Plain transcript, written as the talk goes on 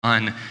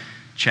On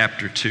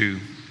chapter 2.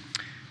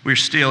 We're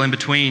still in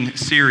between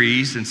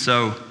series, and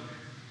so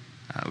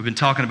we've been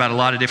talking about a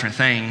lot of different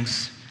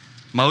things,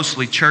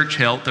 mostly church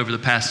health over the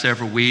past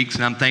several weeks,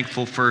 and I'm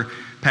thankful for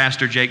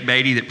Pastor Jake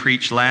Beatty that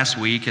preached last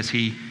week as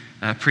he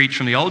preached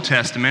from the Old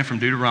Testament, from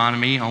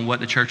Deuteronomy, on what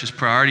the church's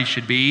priority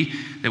should be,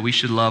 that we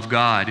should love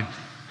God.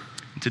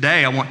 And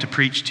today I want to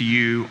preach to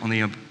you on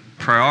the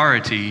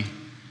priority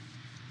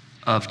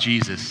of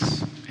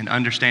Jesus and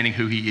understanding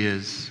who he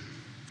is.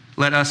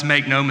 Let us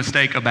make no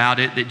mistake about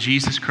it that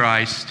Jesus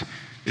Christ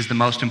is the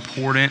most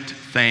important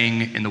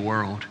thing in the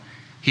world.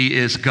 He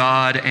is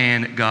God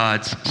and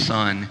God's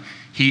Son.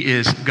 He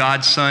is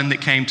God's Son that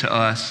came to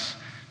us,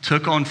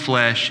 took on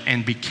flesh,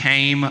 and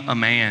became a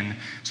man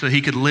so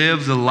he could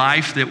live the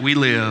life that we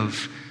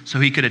live, so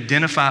he could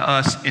identify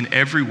us in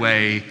every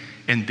way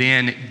and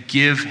then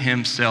give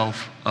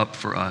himself up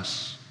for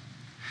us.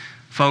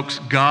 Folks,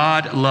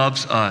 God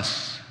loves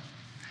us,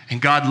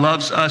 and God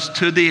loves us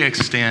to the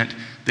extent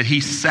that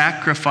he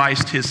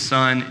sacrificed his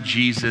son,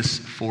 Jesus,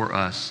 for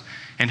us.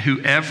 And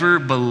whoever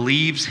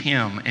believes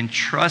him and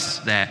trusts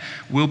that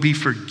will be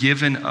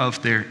forgiven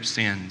of their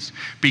sins.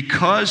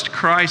 Because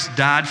Christ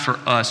died for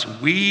us,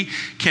 we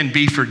can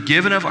be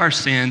forgiven of our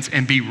sins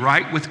and be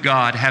right with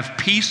God, have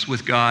peace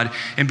with God,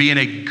 and be in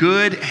a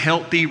good,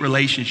 healthy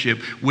relationship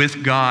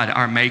with God,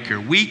 our Maker.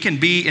 We can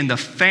be in the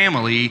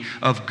family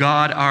of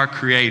God, our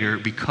Creator,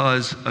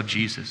 because of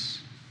Jesus.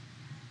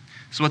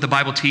 This is what the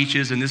Bible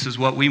teaches, and this is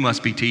what we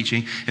must be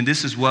teaching, and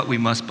this is what we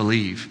must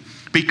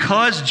believe.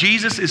 Because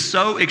Jesus is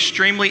so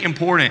extremely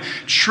important,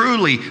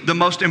 truly the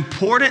most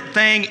important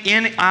thing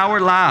in our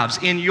lives,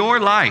 in your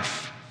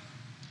life,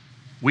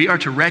 we are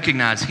to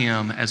recognize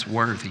him as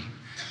worthy.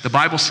 The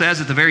Bible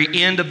says at the very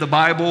end of the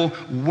Bible,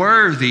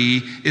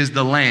 worthy is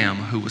the Lamb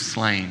who was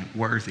slain,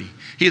 worthy.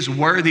 He is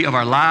worthy of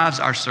our lives,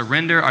 our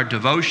surrender, our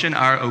devotion,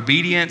 our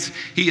obedience.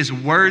 He is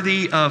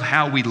worthy of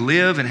how we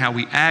live and how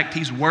we act.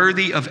 He's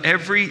worthy of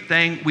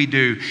everything we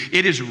do.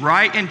 It is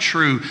right and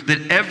true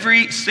that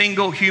every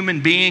single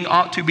human being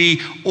ought to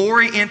be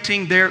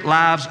orienting their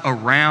lives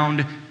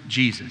around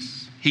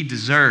Jesus. He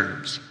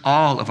deserves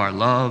all of our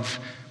love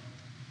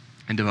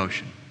and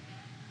devotion.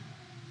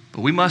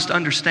 But we must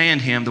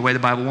understand him the way the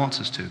Bible wants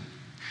us to.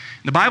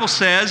 The Bible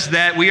says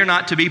that we are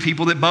not to be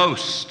people that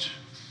boast.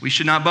 We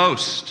should not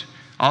boast.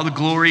 All the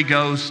glory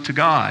goes to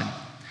God.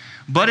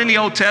 But in the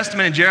Old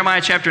Testament, in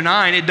Jeremiah chapter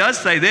 9, it does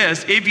say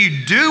this: if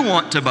you do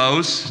want to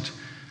boast,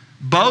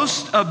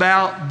 boast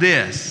about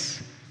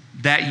this,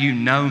 that you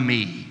know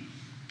me,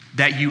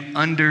 that you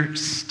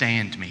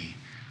understand me,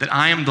 that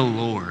I am the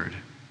Lord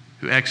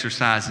who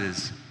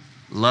exercises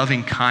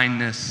loving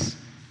kindness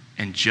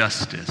and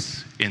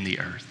justice in the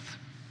earth.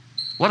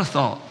 What a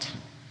thought.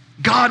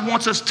 God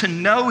wants us to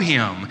know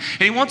him,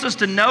 and he wants us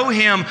to know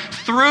him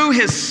through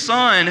his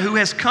Son who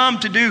has come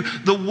to do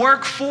the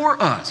work for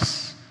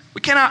us. We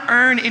cannot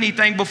earn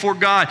anything before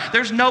God.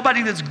 There's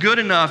nobody that's good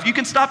enough. You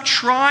can stop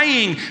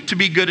trying to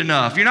be good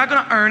enough. You're not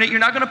going to earn it. You're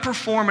not going to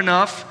perform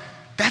enough.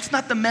 That's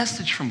not the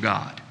message from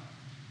God.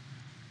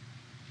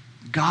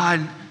 God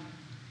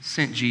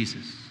sent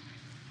Jesus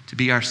to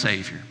be our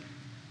Savior,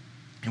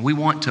 and we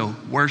want to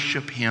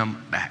worship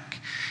him back.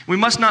 We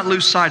must not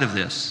lose sight of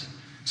this.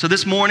 So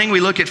this morning we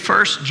look at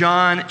 1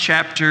 John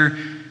chapter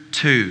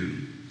 2.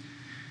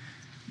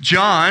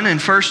 John and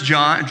 1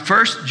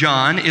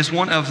 John is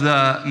one of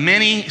the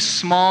many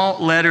small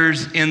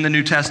letters in the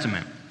New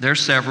Testament. There are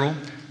several,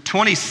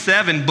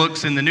 27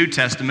 books in the New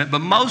Testament, but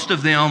most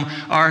of them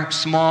are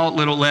small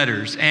little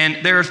letters.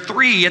 And there are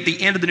 3 at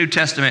the end of the New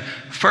Testament: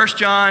 1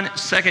 John,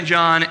 2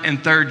 John,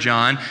 and 3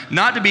 John,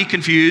 not to be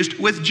confused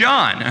with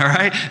John, all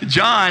right?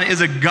 John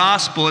is a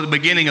gospel at the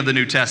beginning of the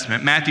New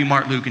Testament: Matthew,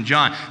 Mark, Luke, and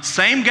John.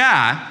 Same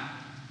guy,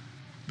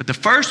 but the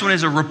first one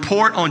is a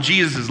report on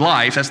Jesus'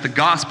 life. That's the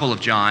Gospel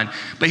of John.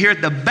 But here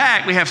at the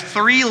back, we have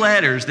 3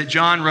 letters that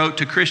John wrote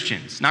to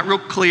Christians. Not real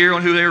clear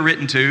on who they were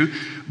written to,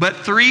 but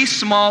 3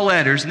 small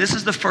letters, and this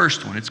is the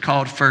first one. It's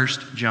called 1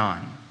 John.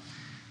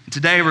 And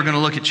today we're going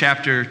to look at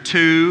chapter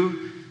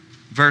 2,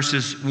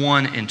 verses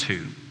 1 and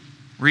 2.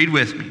 Read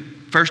with me.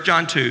 1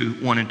 John 2,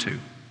 1 and 2.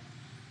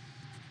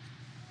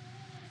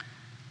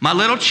 My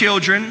little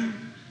children,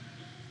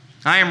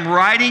 I am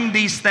writing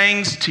these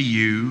things to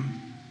you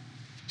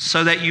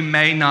so that you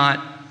may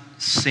not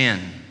sin.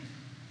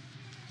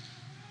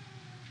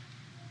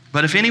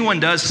 But if anyone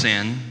does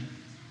sin,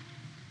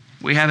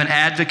 we have an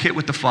advocate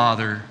with the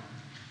Father,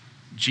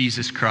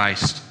 Jesus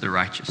Christ the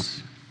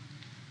righteous.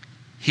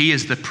 He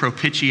is the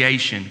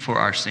propitiation for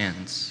our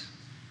sins,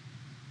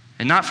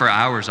 and not for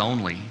ours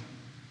only,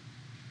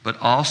 but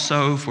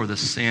also for the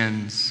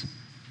sins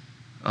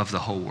of the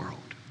whole world.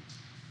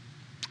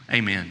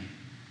 Amen.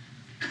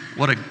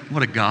 What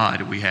a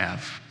God we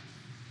have.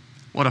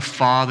 What a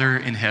Father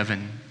in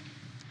heaven.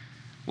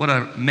 What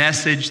a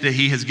message that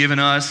he has given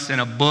us, and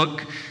a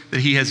book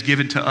that he has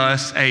given to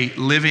us, a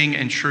living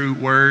and true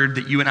word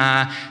that you and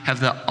I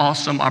have the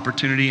awesome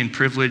opportunity and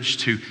privilege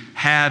to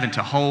have and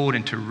to hold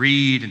and to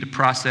read and to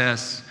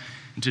process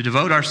and to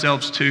devote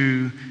ourselves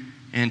to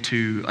and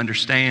to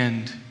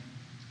understand.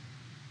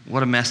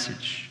 What a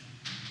message.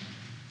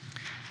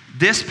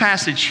 This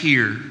passage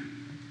here,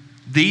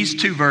 these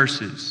two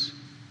verses,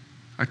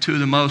 are two of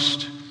the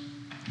most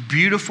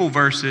beautiful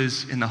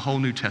verses in the whole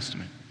New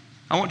Testament.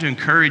 I want to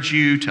encourage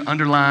you to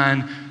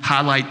underline,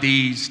 highlight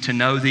these, to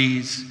know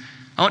these.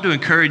 I want to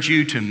encourage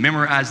you to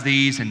memorize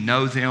these and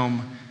know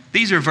them.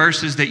 These are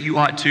verses that you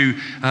ought to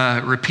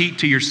repeat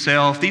to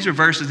yourself. These are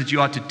verses that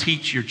you ought to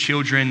teach your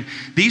children.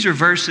 These are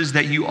verses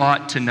that you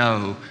ought to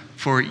know,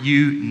 for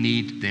you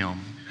need them.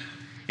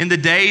 In the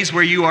days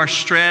where you are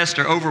stressed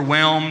or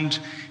overwhelmed,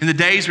 in the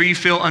days where you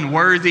feel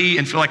unworthy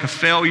and feel like a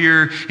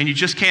failure and you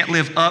just can't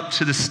live up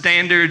to the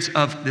standards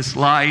of this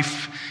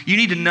life, you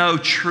need to know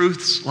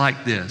truths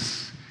like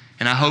this.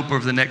 And I hope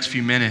over the next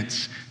few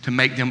minutes to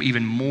make them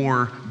even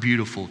more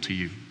beautiful to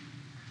you.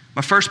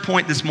 My first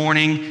point this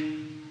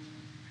morning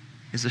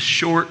is a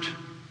short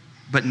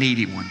but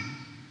needy one.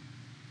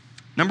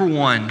 Number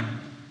one,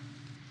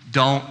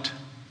 don't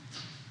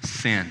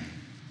sin.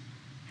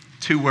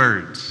 2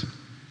 words.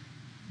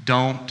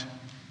 Don't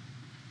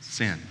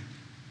sin.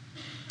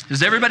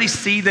 Does everybody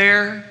see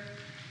there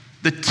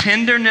the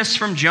tenderness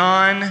from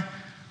John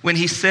when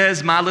he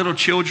says, my little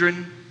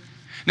children?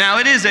 Now,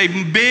 it is a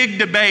big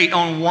debate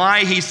on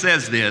why he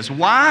says this.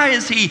 Why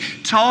is he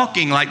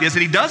talking like this?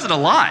 And he does it a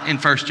lot in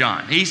 1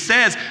 John. He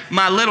says,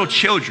 my little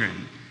children.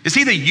 Is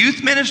he the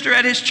youth minister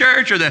at his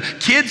church or the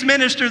kids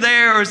minister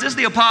there? Or is this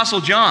the Apostle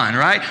John,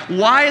 right?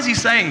 Why is he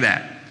saying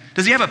that?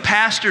 Does he have a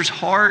pastor's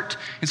heart?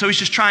 And so he's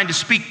just trying to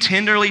speak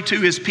tenderly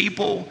to his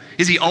people?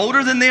 Is he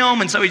older than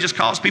them? And so he just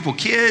calls people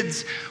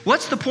kids?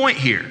 What's the point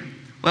here?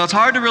 Well, it's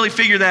hard to really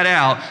figure that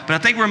out, but I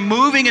think we're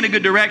moving in a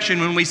good direction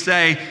when we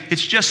say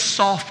it's just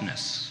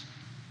softness.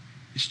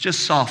 It's just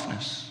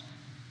softness.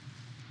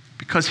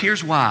 Because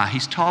here's why.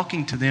 He's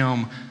talking to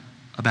them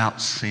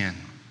about sin.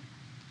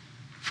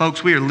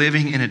 Folks, we are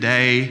living in a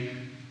day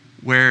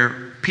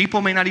where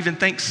people may not even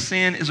think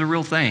sin is a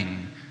real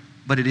thing,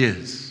 but it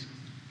is.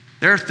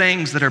 There are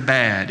things that are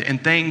bad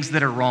and things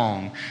that are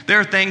wrong. There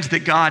are things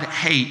that God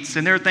hates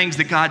and there are things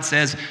that God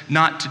says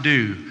not to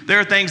do. There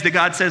are things that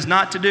God says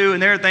not to do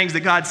and there are things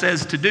that God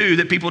says to do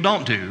that people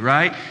don't do,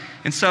 right?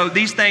 And so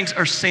these things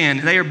are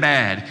sin. They are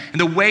bad.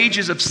 And the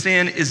wages of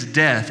sin is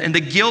death. And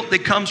the guilt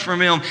that comes from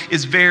them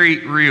is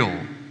very real.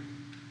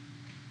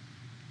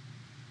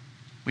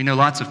 We know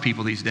lots of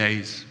people these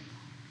days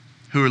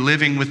who are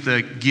living with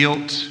the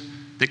guilt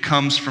that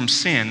comes from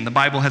sin. The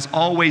Bible has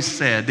always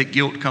said that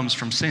guilt comes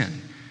from sin.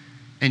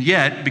 And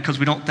yet, because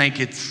we don't think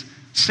it's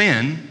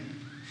sin,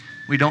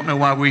 we don't know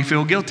why we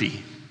feel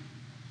guilty.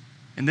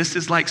 And this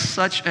is like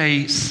such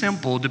a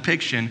simple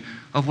depiction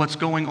of what's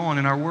going on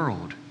in our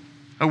world.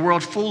 A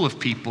world full of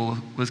people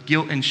with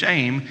guilt and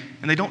shame,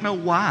 and they don't know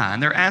why.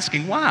 And they're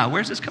asking, why?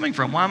 Where's this coming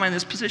from? Why am I in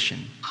this position?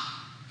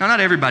 Now,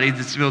 not everybody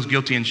that feels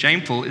guilty and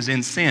shameful is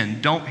in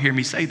sin. Don't hear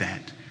me say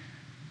that.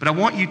 But I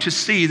want you to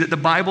see that the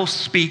Bible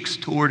speaks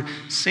toward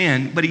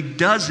sin, but he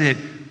does it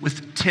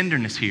with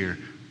tenderness here.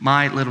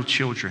 My little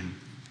children.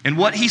 And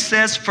what he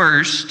says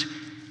first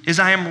is,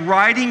 I am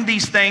writing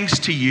these things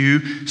to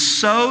you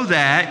so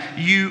that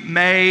you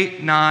may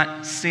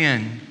not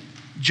sin.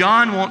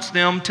 John wants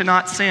them to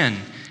not sin.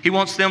 He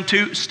wants them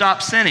to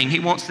stop sinning. He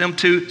wants them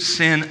to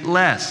sin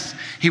less.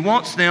 He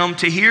wants them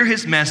to hear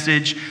his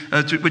message,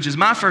 which is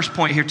my first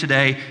point here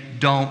today,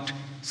 don't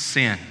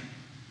sin.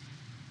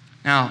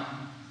 Now,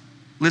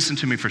 listen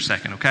to me for a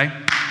second, okay?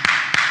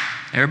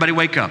 Everybody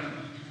wake up.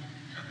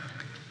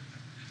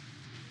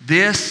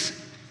 This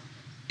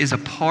is a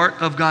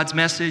part of God's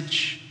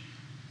message.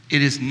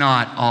 It is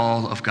not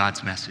all of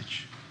God's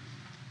message.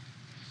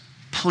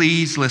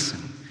 Please listen.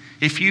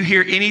 If you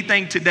hear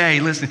anything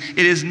today, listen,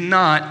 it is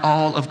not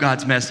all of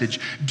God's message.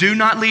 Do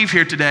not leave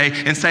here today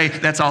and say,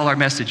 that's all our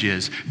message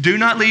is. Do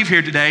not leave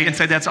here today and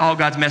say, that's all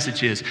God's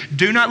message is.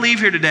 Do not leave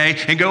here today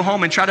and go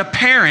home and try to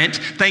parent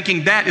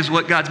thinking that is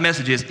what God's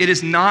message is. It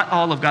is not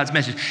all of God's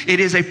message. It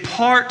is a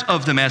part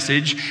of the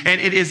message,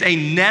 and it is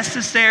a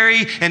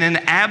necessary and an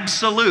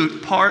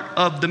absolute part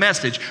of the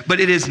message, but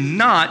it is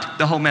not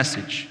the whole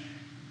message.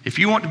 If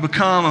you want to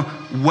become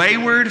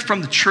wayward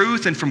from the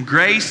truth and from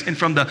grace and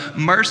from the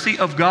mercy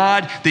of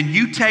God, then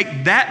you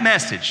take that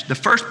message, the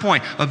first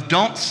point of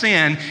don't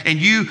sin,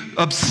 and you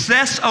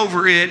obsess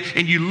over it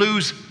and you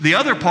lose the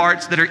other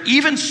parts that are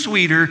even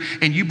sweeter,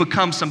 and you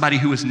become somebody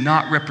who is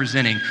not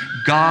representing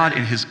God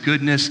and his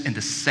goodness and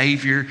the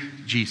Savior,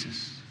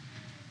 Jesus.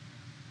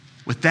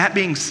 With that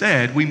being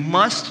said, we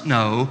must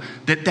know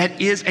that that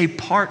is a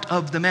part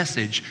of the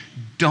message.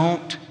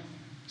 Don't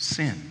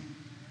sin.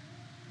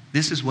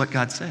 This is what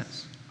God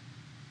says.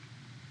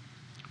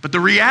 But the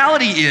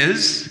reality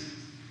is,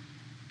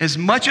 as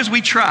much as we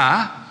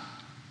try,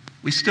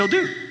 we still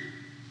do.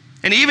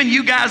 And even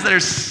you guys that are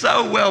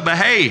so well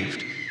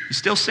behaved, you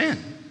still sin.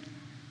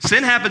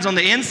 Sin happens on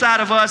the inside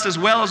of us as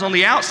well as on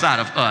the outside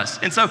of us.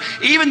 And so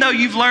even though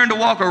you've learned to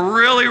walk a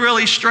really,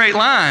 really straight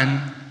line,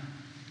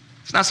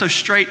 it's not so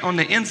straight on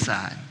the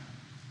inside.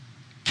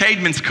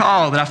 Caedmon's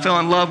Call that I fell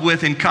in love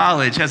with in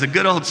college has a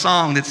good old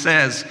song that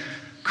says,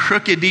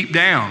 crooked deep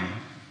down.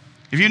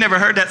 If you've never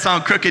heard that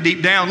song, Crooked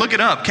Deep Down, look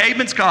it up.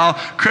 Caedmon's called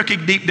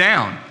Crooked Deep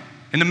Down.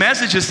 And the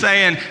message is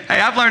saying, hey,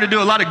 I've learned to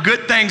do a lot of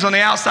good things on the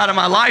outside of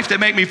my life that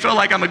make me feel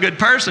like I'm a good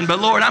person, but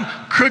Lord, I'm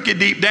crooked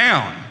deep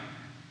down.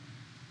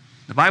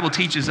 The Bible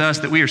teaches us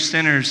that we are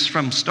sinners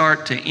from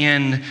start to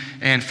end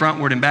and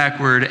frontward and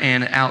backward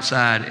and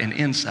outside and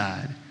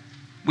inside.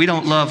 We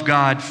don't love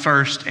God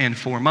first and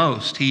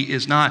foremost. He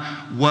is not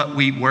what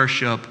we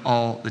worship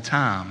all the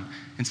time.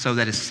 And so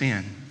that is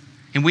sin.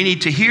 And we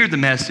need to hear the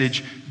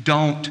message,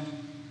 don't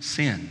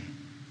sin.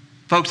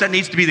 Folks, that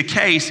needs to be the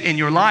case in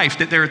your life,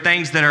 that there are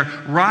things that are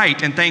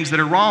right and things that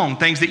are wrong,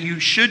 things that you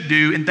should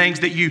do and things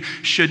that you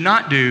should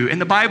not do.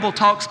 And the Bible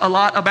talks a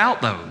lot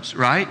about those,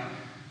 right?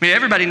 I mean,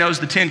 everybody knows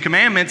the Ten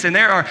Commandments, and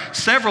there are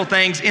several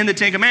things in the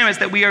Ten Commandments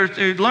that we are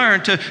to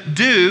learn to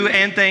do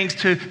and things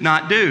to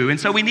not do. And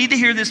so we need to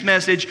hear this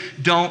message,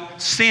 don't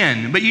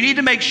sin. But you need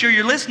to make sure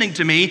you're listening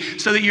to me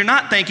so that you're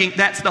not thinking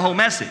that's the whole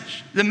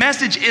message. The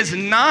message is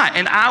not,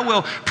 and I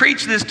will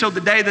preach this till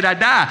the day that I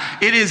die,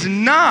 it is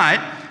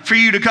not for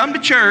you to come to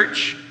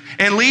church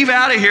and leave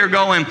out of here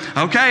going,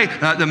 okay,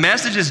 the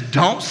message is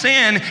don't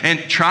sin and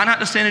try not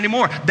to sin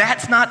anymore.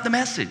 That's not the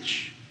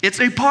message. It's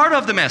a part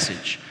of the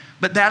message.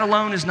 But that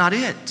alone is not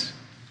it.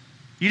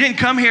 You didn't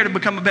come here to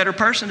become a better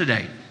person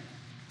today.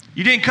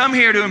 You didn't come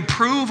here to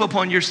improve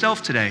upon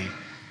yourself today.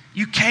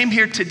 You came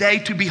here today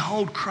to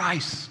behold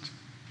Christ,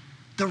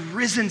 the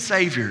risen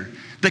Savior,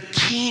 the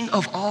King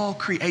of all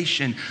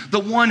creation, the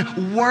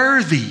one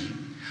worthy,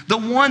 the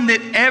one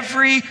that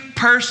every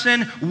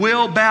person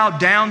will bow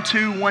down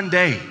to one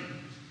day,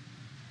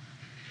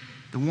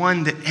 the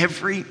one that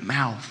every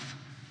mouth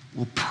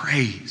will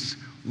praise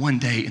one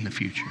day in the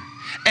future.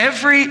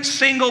 Every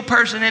single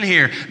person in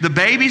here, the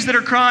babies that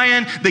are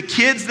crying, the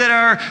kids that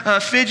are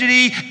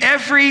fidgety,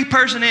 every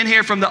person in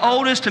here from the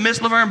oldest to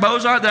Miss Laverne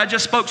Bozart that I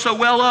just spoke so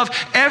well of,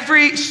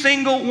 every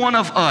single one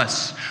of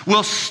us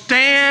will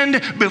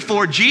stand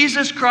before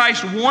Jesus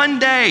Christ one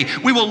day.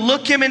 We will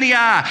look him in the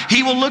eye.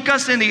 He will look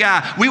us in the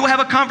eye. We will have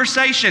a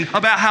conversation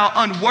about how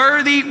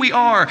unworthy we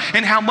are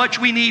and how much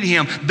we need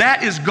him.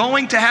 That is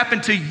going to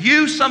happen to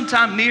you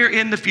sometime near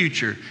in the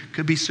future.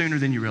 Could be sooner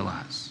than you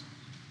realize.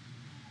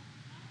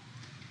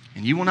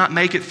 And you will not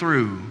make it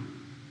through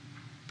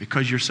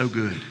because you're so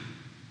good.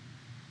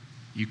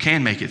 You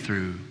can make it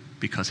through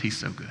because he's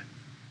so good.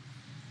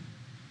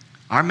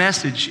 Our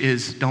message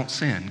is don't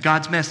sin.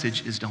 God's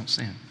message is don't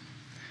sin.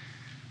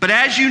 But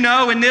as you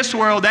know, in this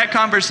world, that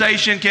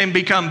conversation can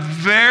become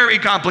very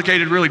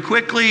complicated really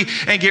quickly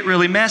and get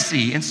really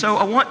messy. And so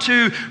I want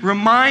to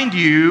remind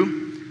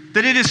you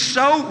that it is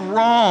so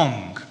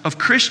wrong of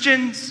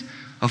Christians,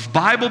 of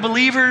Bible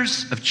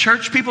believers, of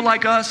church people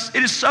like us.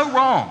 It is so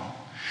wrong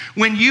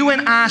when you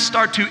and I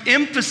start to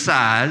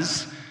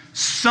emphasize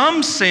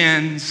some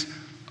sins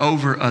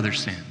over other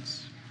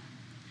sins.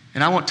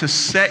 And I want to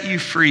set you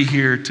free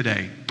here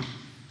today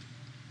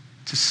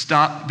to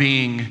stop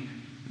being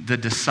the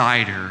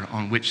decider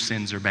on which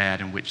sins are bad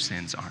and which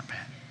sins aren't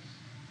bad.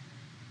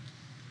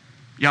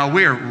 Y'all,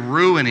 we're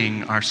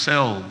ruining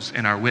ourselves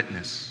and our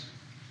witness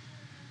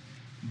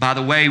by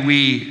the way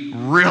we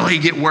really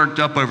get worked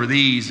up over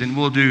these, and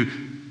we'll do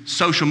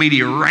social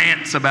media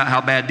rants about how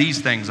bad these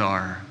things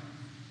are,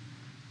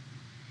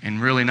 and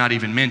really not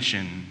even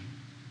mention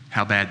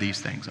how bad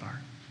these things are.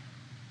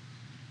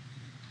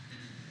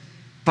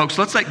 Folks,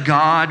 let's let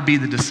God be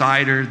the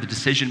decider, the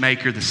decision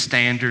maker, the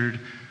standard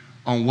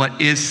on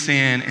what is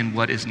sin and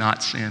what is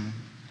not sin.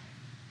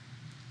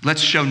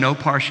 Let's show no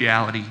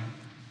partiality.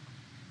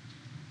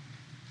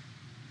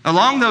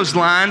 Along those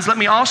lines, let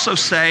me also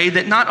say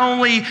that not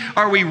only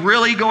are we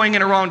really going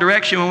in a wrong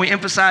direction when we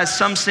emphasize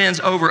some sins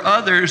over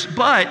others,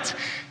 but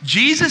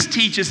Jesus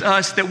teaches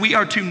us that we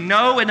are to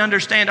know and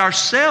understand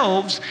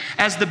ourselves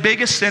as the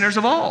biggest sinners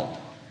of all.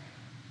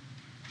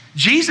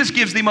 Jesus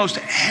gives the most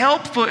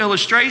helpful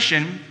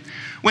illustration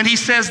when he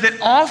says that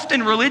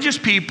often religious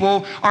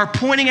people are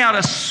pointing out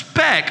a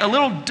speck, a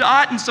little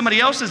dot in somebody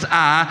else's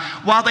eye,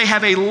 while they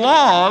have a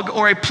log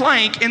or a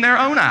plank in their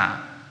own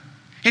eye.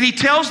 And he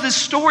tells this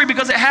story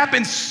because it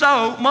happens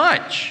so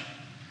much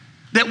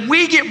that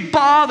we get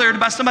bothered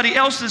by somebody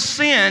else's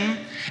sin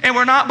and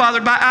we're not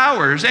bothered by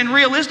ours. And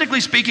realistically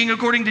speaking,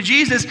 according to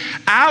Jesus,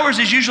 ours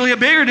is usually a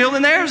bigger deal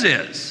than theirs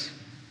is.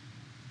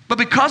 But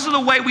because of the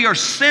way we are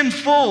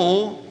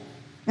sinful,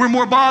 we're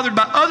more bothered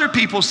by other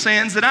people's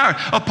sins than ours.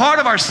 A part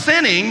of our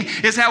sinning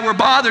is how we're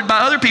bothered by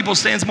other people's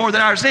sins more than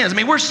our sins. I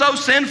mean, we're so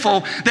sinful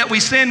that we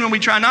sin when we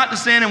try not to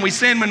sin, and we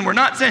sin when we're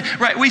not sinning.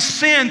 Right? We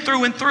sin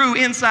through and through,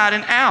 inside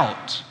and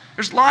out.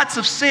 There's lots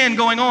of sin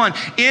going on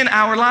in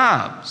our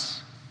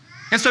lives.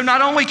 And so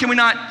not only can we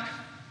not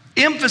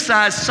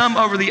emphasize some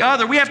over the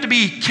other, we have to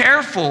be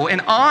careful and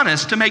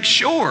honest to make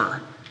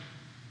sure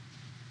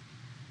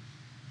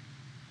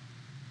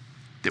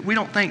that we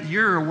don't think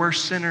you're a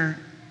worse sinner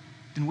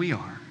than we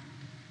are.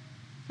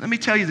 Let me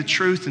tell you the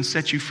truth and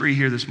set you free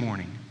here this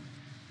morning.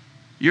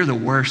 You're the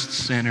worst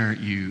sinner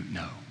you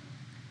know.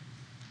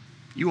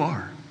 You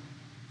are.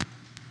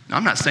 Now,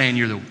 I'm not saying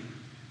you're the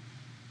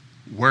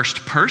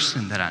worst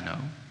person that I know,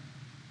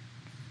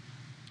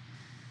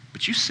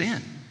 but you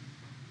sin.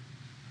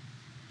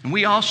 And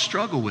we all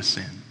struggle with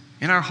sin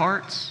in our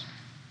hearts.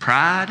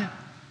 Pride,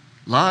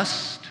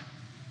 lust,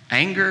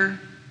 anger,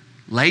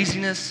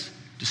 laziness,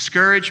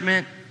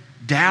 discouragement,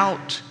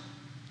 doubt.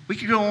 We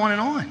could go on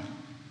and on.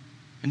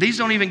 And these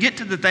don't even get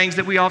to the things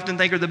that we often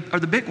think are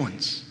the big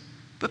ones.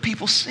 But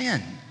people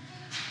sin.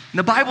 And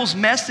the Bible's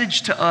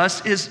message to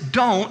us is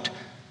don't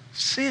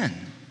sin.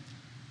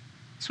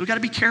 So we got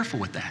to be careful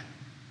with that.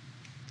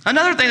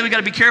 Another thing that we got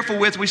to be careful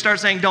with when we start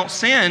saying don't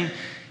sin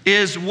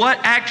is what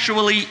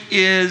actually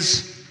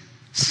is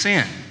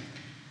sin.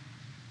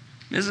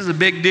 This is a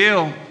big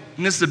deal,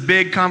 and this is a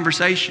big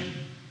conversation.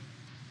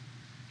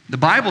 The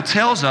Bible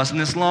tells us in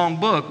this long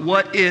book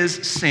what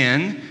is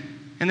sin,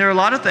 and there are a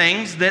lot of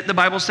things that the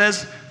Bible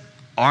says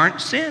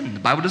aren't sin. The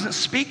Bible doesn't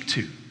speak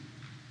to.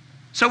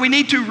 So we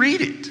need to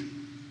read it.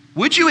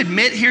 Would you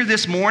admit here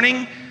this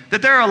morning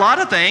that there are a lot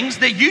of things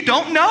that you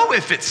don't know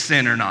if it's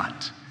sin or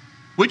not?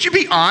 Would you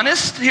be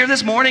honest here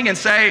this morning and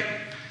say,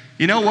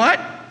 you know what?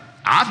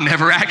 I've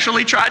never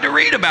actually tried to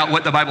read about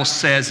what the Bible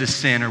says is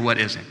sin or what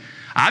isn't.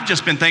 I've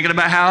just been thinking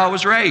about how I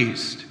was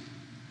raised.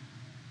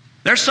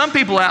 There's some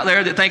people out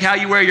there that think how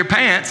you wear your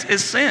pants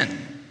is sin.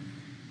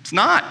 It's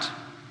not.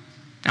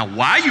 Now,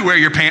 why you wear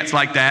your pants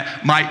like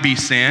that might be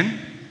sin.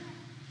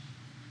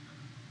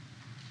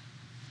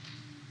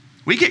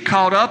 We get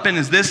caught up in,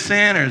 is this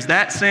sin or is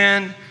that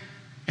sin?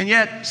 And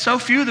yet, so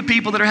few of the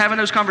people that are having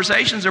those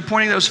conversations or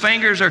pointing those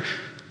fingers or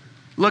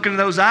looking in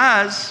those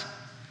eyes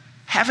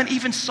haven't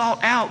even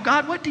sought out,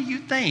 God, what do you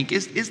think?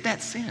 Is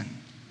that sin?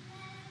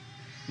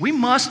 We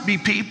must be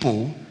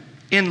people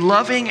in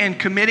loving and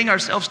committing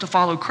ourselves to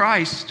follow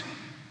Christ,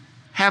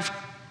 have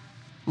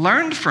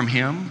learned from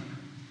Him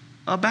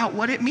about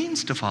what it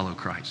means to follow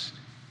Christ.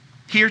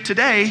 Here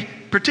today,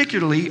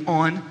 particularly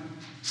on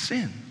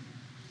sin.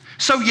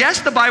 So yes,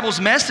 the Bible's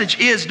message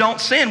is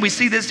don't sin. We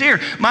see this here.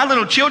 My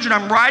little children,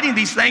 I'm writing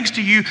these things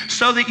to you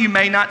so that you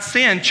may not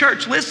sin.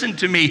 Church, listen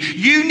to me.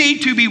 You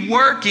need to be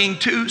working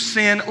to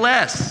sin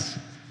less.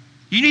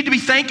 You need to be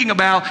thinking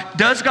about,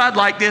 does God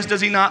like this?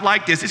 Does He not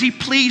like this? Is He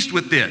pleased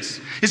with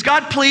this? Is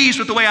God pleased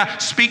with the way I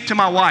speak to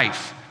my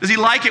wife? Does He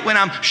like it when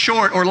I'm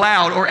short or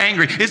loud or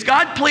angry? Is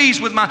God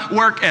pleased with my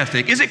work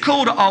ethic? Is it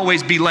cool to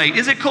always be late?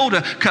 Is it cool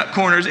to cut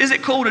corners? Is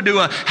it cool to do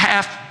a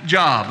half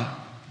job?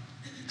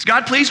 Is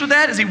God pleased with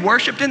that? Is He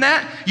worshiped in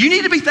that? You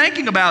need to be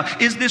thinking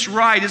about, is this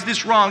right? Is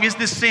this wrong? Is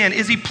this sin?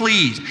 Is He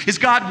pleased? Is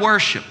God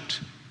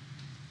worshiped?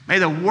 May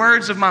the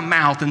words of my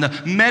mouth and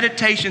the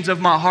meditations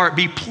of my heart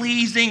be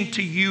pleasing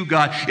to you,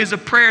 God, is a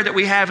prayer that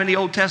we have in the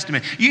Old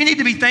Testament. You need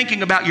to be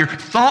thinking about your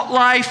thought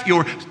life,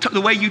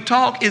 the way you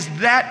talk. Is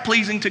that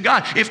pleasing to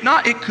God? If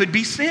not, it could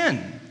be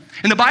sin.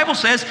 And the Bible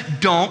says,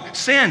 don't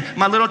sin.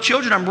 My little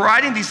children, I'm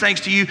writing these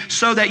things to you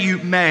so that you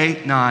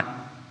may not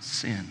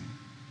sin.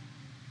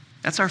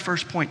 That's our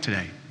first point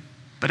today.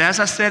 But as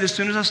I said as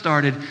soon as I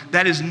started,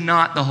 that is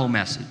not the whole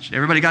message.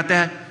 Everybody got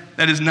that?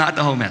 That is not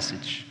the whole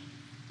message.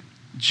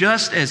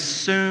 Just as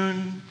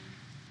soon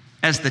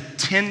as the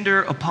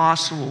tender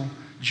apostle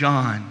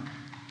John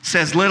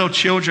says, little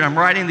children, I'm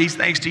writing these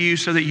things to you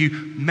so that you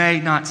may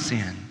not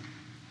sin.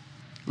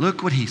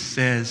 Look what he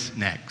says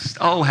next.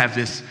 Oh, have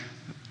this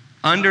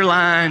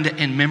underlined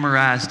and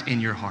memorized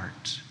in your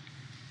heart.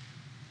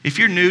 If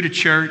you're new to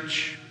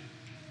church,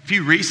 if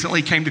you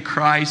recently came to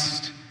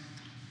Christ,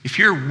 if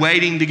you're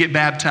waiting to get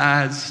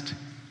baptized,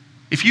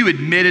 if you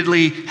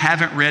admittedly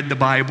haven't read the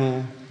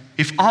Bible,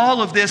 if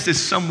all of this is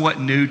somewhat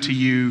new to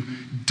you,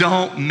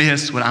 don't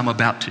miss what I'm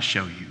about to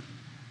show you.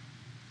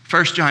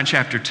 1 John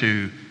chapter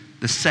 2,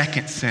 the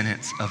second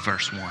sentence of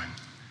verse 1.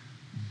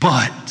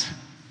 But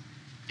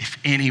if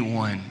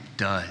anyone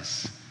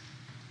does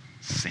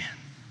sin.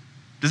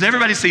 Does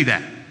everybody see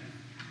that?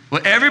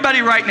 Well,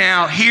 everybody right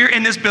now here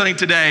in this building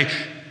today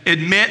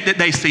admit that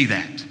they see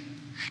that.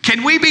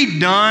 Can we be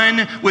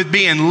done with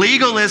being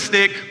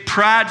legalistic,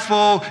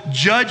 prideful,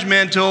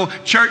 judgmental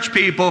church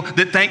people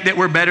that think that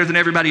we're better than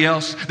everybody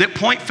else, that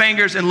point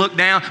fingers and look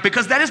down?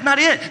 Because that is not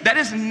it. That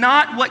is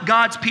not what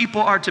God's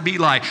people are to be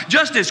like.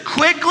 Just as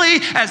quickly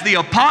as the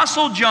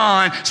Apostle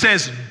John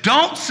says,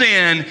 don't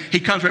sin, he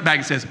comes right back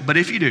and says, but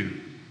if you do,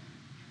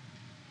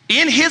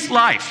 in his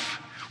life,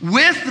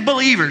 with the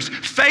believers,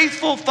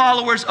 faithful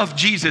followers of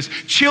Jesus,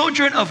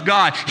 children of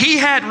God, he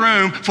had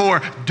room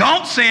for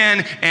don't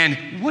sin and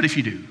what if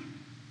you do?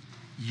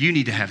 You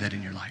need to have that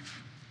in your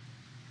life.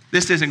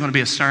 This isn't going to be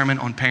a sermon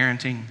on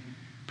parenting,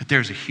 but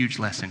there's a huge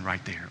lesson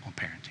right there on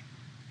parenting.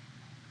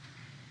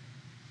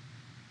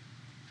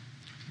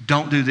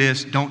 Don't do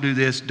this, don't do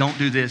this, don't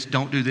do this,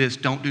 don't do this,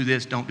 don't do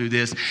this, don't do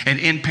this. And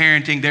in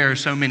parenting, there are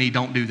so many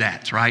don't do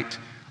that's, right?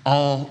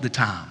 All the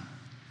time.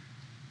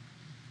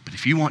 But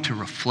if you want to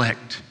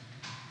reflect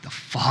the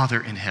Father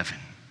in heaven,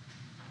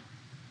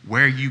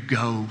 where you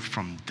go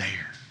from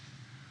there,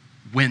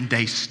 when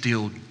they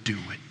still do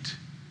it,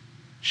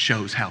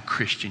 shows how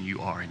Christian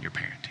you are in your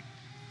parenting.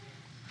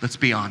 Let's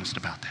be honest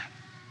about that.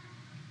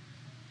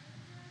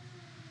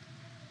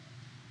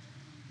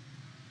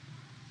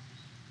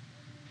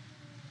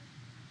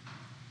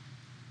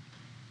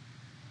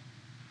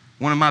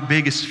 One of my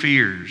biggest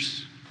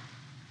fears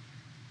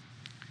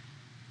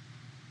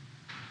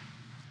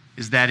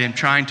is that in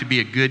trying to be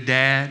a good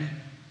dad,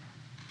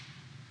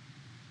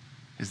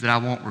 is that I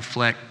won't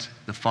reflect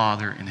the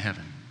Father in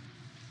heaven.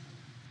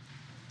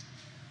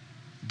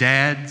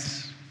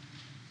 Dads,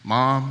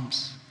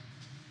 moms,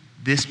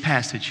 this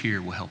passage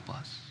here will help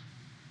us.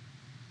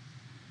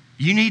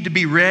 You need to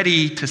be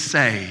ready to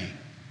say,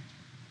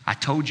 I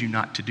told you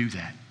not to do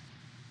that.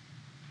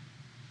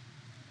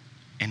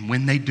 And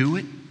when they do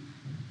it,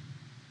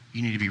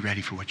 you need to be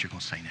ready for what you're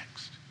going to say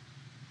next.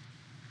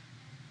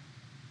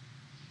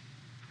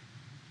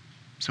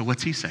 So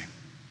what's he say?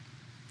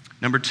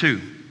 Number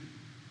 2,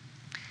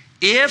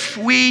 if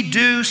we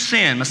do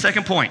sin, my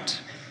second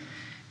point,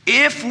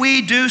 if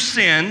we do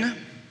sin,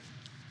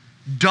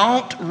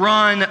 don't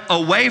run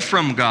away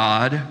from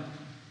God,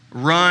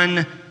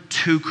 run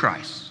to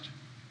Christ.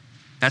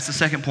 That's the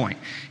second point.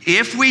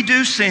 If we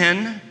do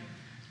sin,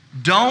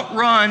 don't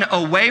run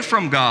away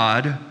from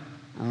God,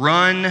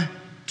 run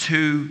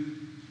to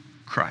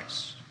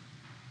Christ.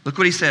 Look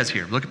what he says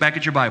here. Look back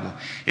at your Bible.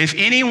 If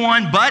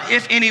anyone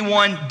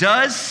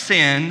does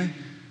sin,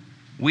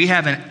 we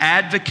have an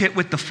advocate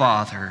with the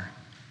Father,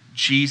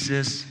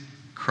 Jesus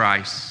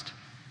Christ,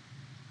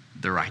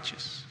 the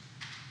righteous.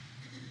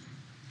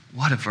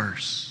 What a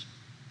verse.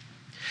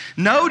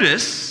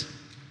 Notice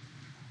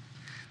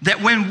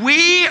that when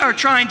we are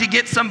trying to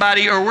get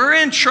somebody, or we're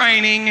in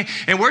training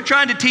and we're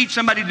trying to teach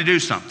somebody to do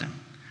something,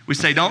 we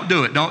say, don't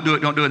do it, don't do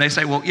it, don't do it. And they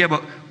say, well, yeah,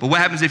 but what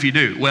happens if you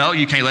do? Well,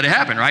 you can't let it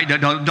happen, right?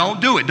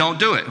 Don't do it, don't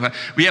do it. Well,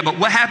 yeah, but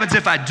what happens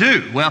if I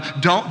do? Well,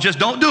 don't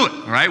do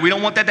it, right? We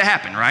don't want that to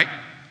happen, right?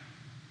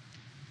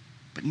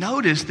 But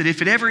notice that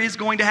if it ever is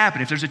going to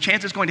happen, if there's a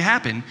chance it's going to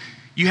happen,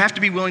 you have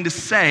to be willing to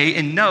say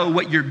and know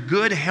what your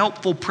good,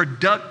 helpful,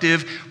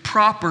 productive,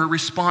 proper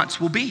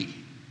response will be.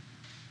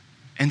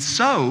 And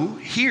so,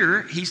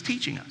 here, he's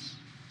teaching us.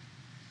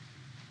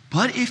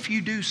 But if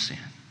you do sin,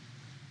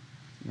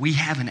 we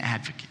have an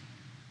advocate.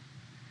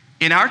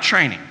 In our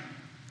training,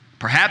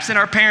 perhaps in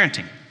our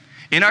parenting,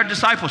 in our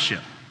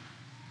discipleship,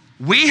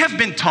 we have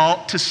been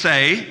taught to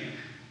say,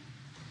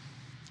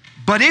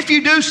 but if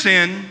you do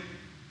sin,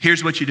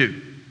 here's what you do.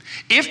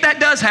 If that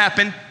does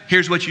happen,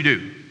 here's what you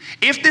do.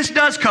 If this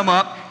does come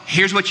up,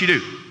 here's what you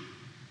do.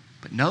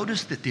 But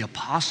notice that the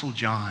Apostle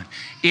John,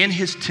 in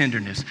his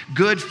tenderness,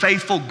 good,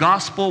 faithful,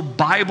 gospel,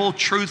 Bible,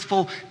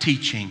 truthful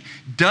teaching,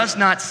 does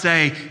not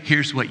say,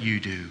 here's what you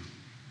do.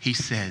 He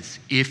says,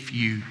 if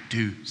you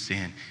do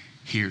sin,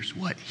 here's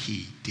what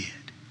he did.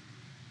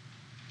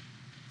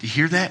 Do you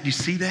hear that? Do you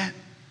see that?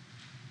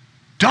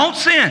 Don't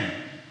sin.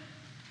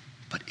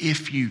 But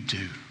if you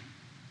do,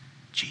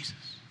 Jesus.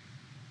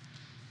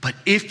 But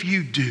if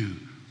you do,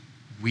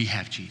 we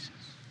have Jesus.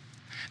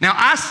 Now,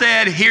 I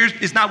said,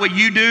 it's not what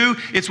you do,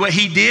 it's what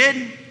he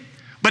did.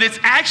 But it's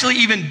actually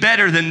even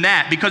better than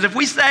that, because if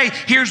we say,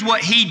 here's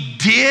what he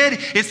did,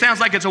 it sounds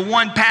like it's a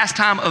one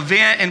pastime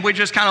event, and we're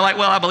just kind of like,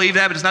 well, I believe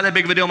that, but it's not that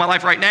big of a deal in my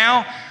life right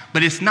now.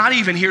 But it's not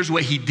even, here's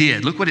what he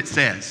did. Look what it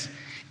says.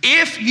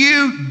 If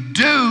you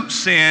do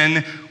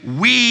sin,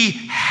 we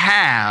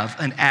have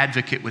an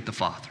advocate with the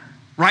Father.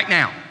 Right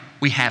now,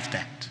 we have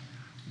that.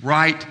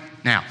 Right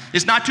now.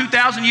 It's not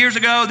 2,000 years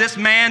ago, this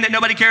man that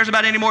nobody cares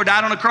about anymore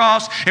died on a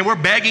cross, and we're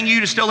begging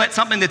you to still let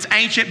something that's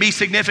ancient be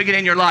significant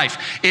in your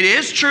life. It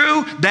is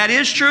true, that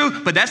is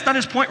true, but that's not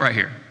his point right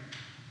here.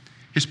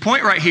 His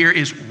point right here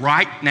is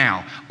right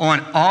now, on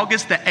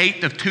August the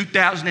 8th of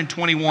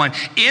 2021,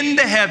 in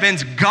the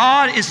heavens,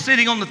 God is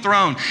sitting on the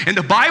throne. And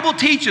the Bible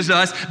teaches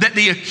us that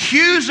the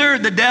accuser,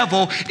 the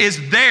devil,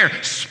 is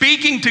there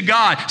speaking to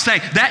God,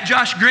 saying, that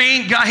Josh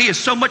Green, God, he is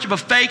so much of a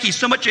fake, he's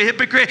so much a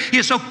hypocrite, he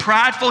is so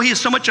prideful, he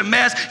is so much a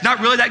mess, he's not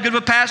really that good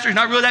of a pastor, he's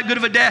not really that good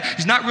of a dad,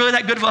 he's not really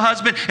that good of a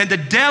husband. And the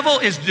devil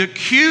is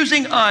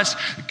accusing us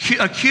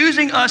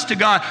to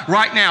God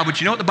right now. But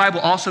you know what the Bible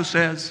also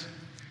says?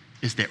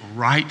 Is that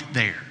right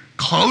there,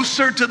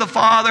 closer to the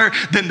Father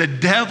than the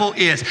devil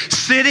is,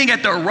 sitting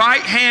at the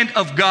right hand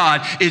of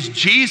God, is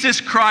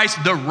Jesus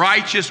Christ, the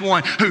righteous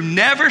one, who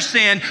never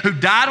sinned, who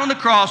died on the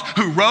cross,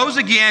 who rose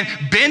again,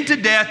 been to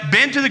death,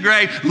 been to the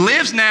grave,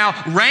 lives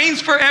now,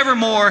 reigns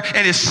forevermore,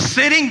 and is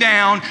sitting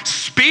down,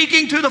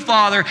 speaking to the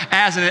Father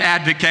as an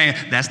advocate.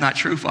 That's not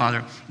true,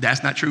 Father.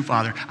 That's not true,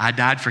 Father. I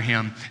died for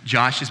him.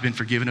 Josh has been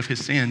forgiven of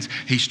his sins.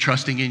 He's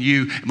trusting in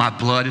you. My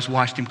blood has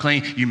washed him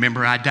clean. You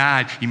remember I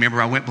died. You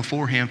remember I went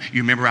before him.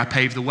 You remember I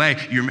paved the way.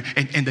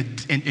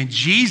 And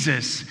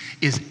Jesus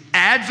is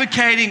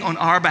advocating on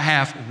our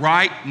behalf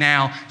right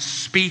now,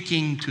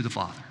 speaking to the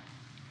Father.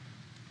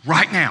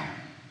 Right now,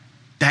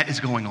 that is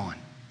going on.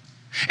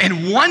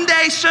 And one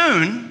day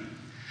soon,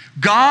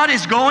 God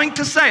is going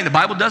to say, and the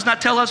Bible does not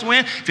tell us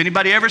when. If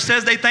anybody ever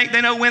says they think they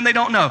know when, they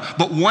don't know.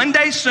 But one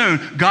day soon,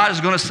 God is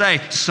going to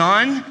say,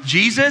 son,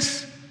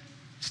 Jesus,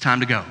 it's time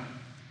to go.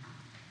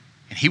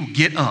 And he will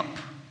get up.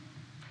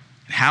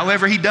 And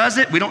however he does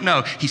it, we don't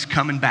know. He's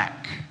coming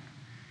back.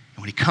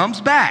 And when he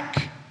comes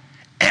back,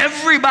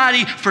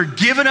 everybody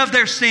forgiven of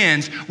their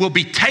sins will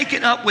be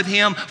taken up with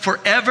him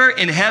forever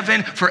in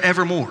heaven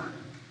forevermore.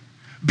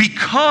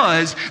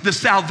 Because the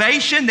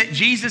salvation that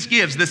Jesus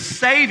gives, the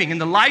saving and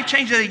the life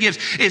change that he gives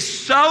is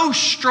so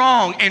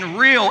strong and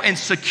real and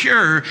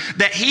secure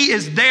that he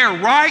is there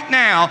right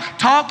now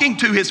talking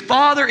to his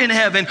Father in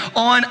heaven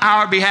on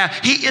our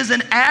behalf. He is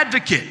an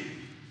advocate.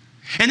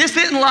 And this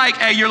isn't like,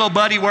 hey, your little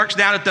buddy works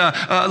down at the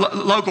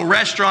local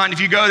restaurant. If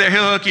you go there,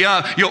 he'll hook you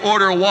up. You'll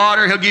order a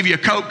water. He'll give you a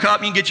Coke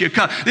cup. You can get you a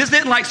cup. This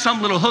isn't like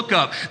some little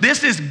hookup.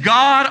 This is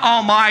God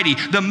Almighty,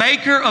 the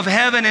maker of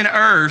heaven and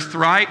earth,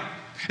 right?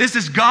 This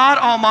is God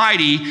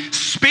Almighty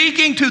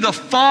speaking to the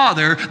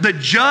Father, the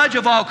judge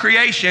of all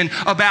creation,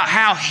 about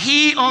how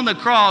he on the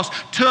cross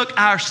took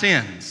our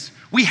sins.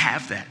 We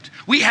have that.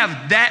 We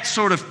have that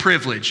sort of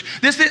privilege.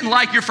 This isn't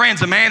like your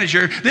friend's a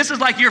manager. This is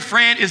like your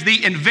friend is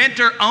the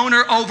inventor,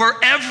 owner over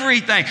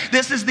everything.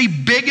 This is the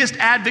biggest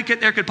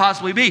advocate there could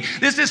possibly be.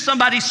 This is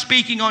somebody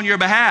speaking on your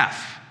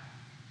behalf.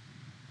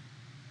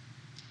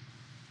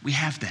 We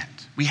have that.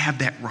 We have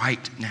that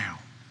right now.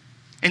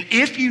 And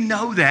if you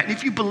know that, and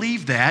if you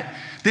believe that,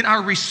 then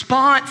our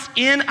response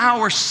in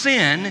our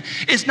sin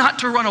is not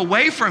to run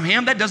away from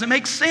him. That doesn't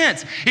make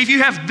sense. If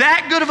you have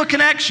that good of a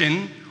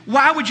connection,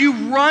 why would you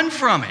run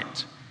from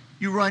it?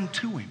 You run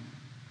to him.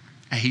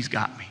 Hey, he's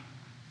got me.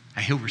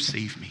 Hey, he'll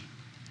receive me.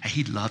 Hey,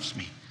 he loves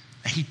me.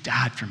 Hey, he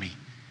died for me.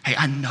 Hey,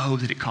 I know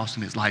that it cost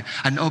him his life.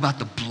 I know about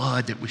the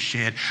blood that was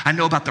shed. I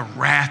know about the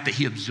wrath that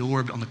he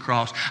absorbed on the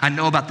cross. I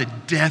know about the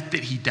death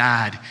that he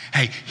died.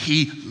 Hey,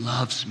 he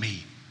loves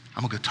me.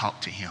 I'm going to go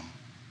talk to him.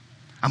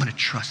 I'm going to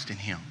trust in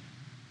him.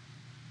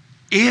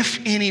 If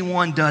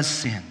anyone does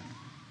sin,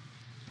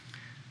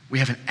 we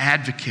have an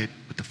advocate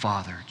with the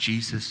Father,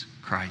 Jesus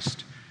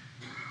Christ,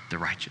 the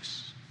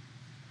righteous.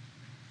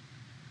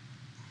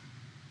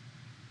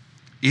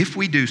 If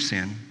we do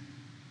sin,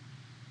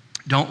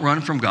 don't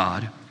run from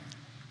God,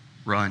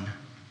 run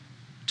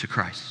to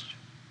Christ.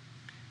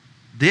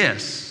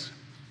 This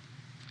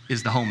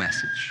is the whole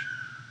message.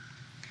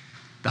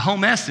 The whole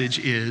message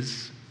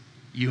is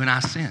you and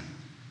I sin.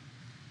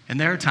 And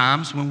there are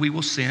times when we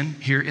will sin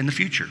here in the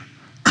future.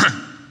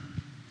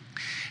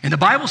 And the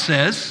Bible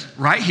says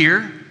right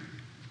here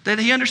that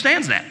he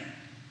understands that.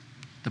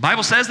 The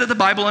Bible says that the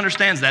Bible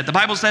understands that. The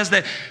Bible says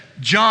that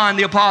John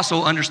the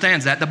apostle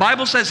understands that. The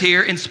Bible says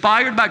here,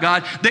 inspired by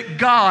God, that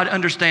God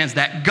understands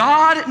that.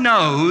 God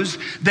knows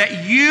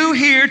that you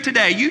here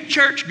today, you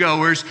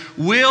churchgoers,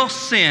 will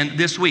sin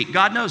this week.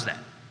 God knows that.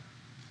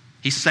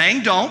 He's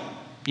saying don't.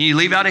 You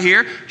leave out of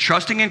here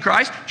trusting in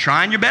Christ,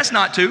 trying your best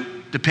not to,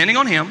 depending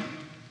on him.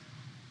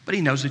 But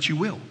he knows that you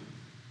will.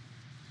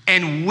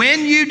 And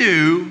when you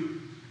do,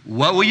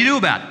 what will you do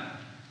about it?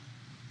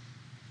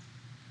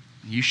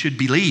 You should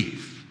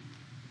believe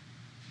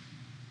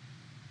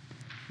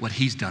what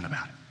he's done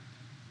about it.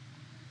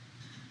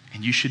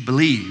 And you should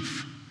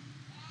believe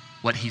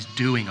what he's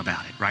doing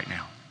about it right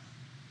now.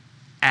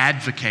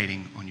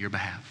 Advocating on your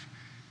behalf.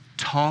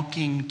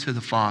 Talking to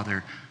the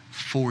Father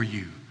for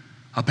you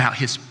about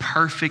his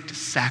perfect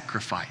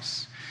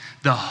sacrifice.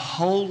 The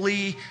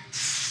holy,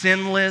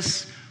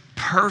 sinless,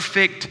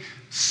 perfect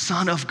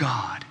Son of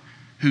God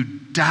who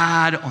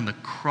died on the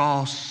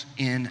cross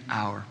in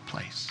our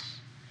place.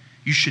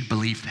 You should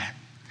believe that.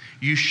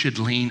 You should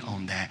lean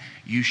on that.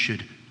 You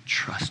should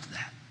trust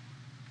that.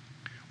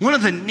 One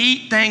of the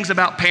neat things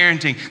about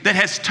parenting that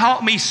has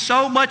taught me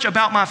so much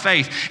about my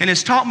faith and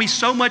has taught me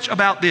so much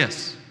about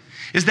this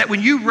is that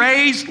when you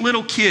raise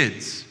little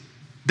kids,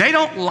 they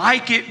don't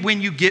like it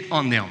when you get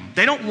on them.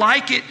 They don't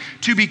like it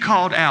to be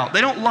called out.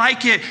 They don't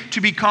like it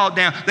to be called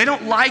down. They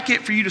don't like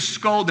it for you to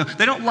scold them.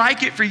 They don't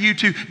like it for you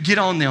to get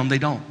on them. They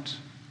don't.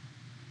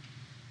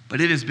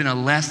 But it has been a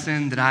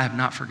lesson that I have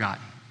not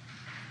forgotten.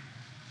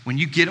 When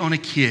you get on a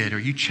kid or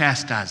you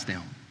chastise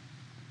them,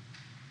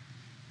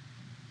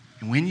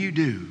 and when you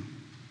do,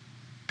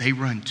 they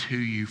run to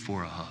you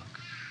for a hug.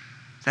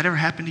 Has that ever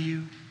happened to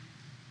you?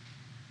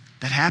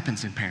 That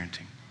happens in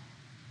parenting.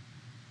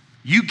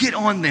 You get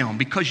on them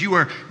because you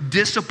are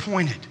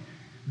disappointed.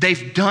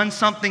 They've done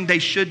something they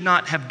should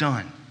not have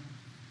done.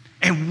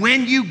 And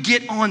when you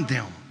get on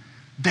them,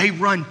 they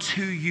run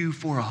to you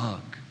for a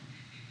hug.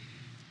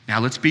 Now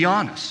let's be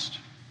honest.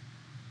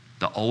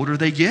 The older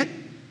they get,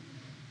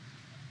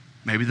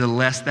 maybe the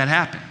less that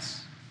happens.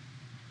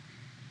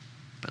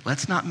 But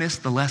let's not miss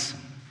the lesson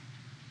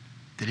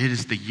that it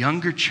is the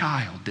younger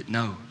child that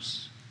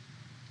knows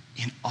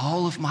in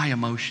all of my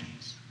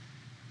emotions,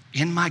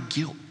 in my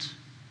guilt,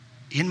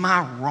 in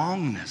my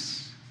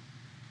wrongness,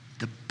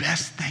 the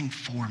best thing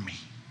for me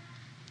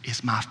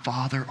is my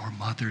father or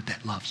mother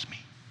that loves me.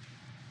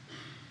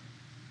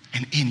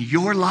 And in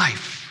your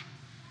life,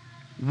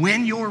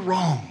 when you're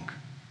wrong,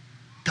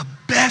 the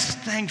best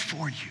thing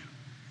for you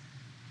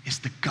is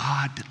the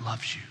God that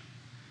loves you.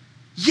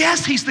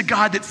 Yes, he's the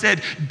God that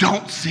said,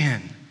 don't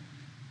sin.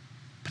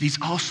 But he's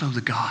also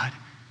the God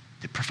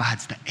that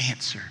provides the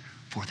answer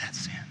for that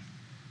sin.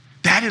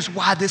 That That is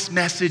why this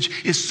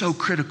message is so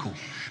critical.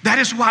 That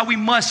is why we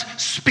must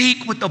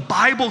speak what the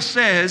Bible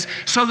says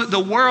so that the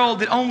world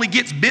that only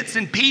gets bits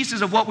and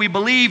pieces of what we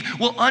believe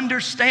will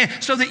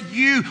understand, so that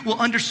you will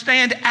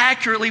understand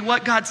accurately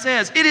what God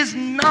says. It is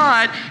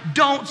not,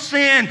 don't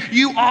sin,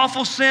 you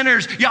awful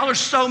sinners. Y'all are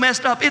so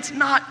messed up. It's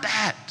not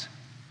that.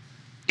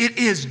 It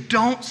is,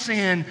 don't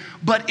sin,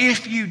 but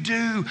if you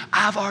do,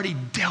 I've already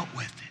dealt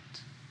with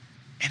it.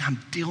 And I'm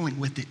dealing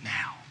with it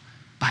now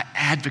by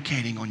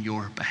advocating on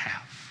your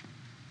behalf.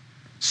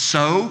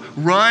 So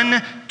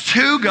run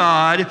to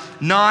God,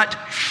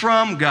 not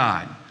from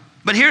God.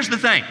 But here's the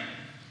thing.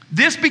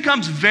 This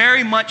becomes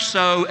very much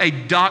so a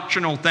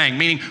doctrinal thing,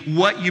 meaning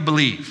what you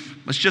believe.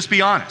 Let's just be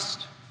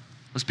honest.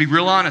 Let's be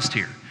real honest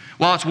here.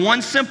 While it's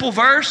one simple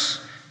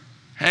verse,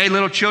 hey,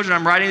 little children,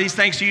 I'm writing these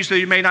things to you so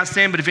you may not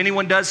sin, but if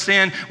anyone does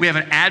sin, we have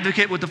an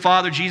advocate with the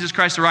Father, Jesus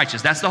Christ the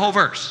righteous. That's the whole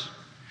verse.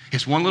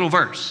 It's one little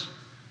verse.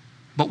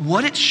 But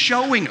what it's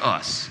showing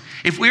us,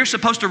 if we're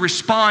supposed to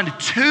respond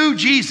to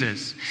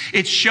Jesus,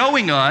 it's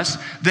showing us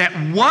that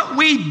what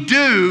we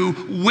do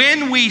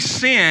when we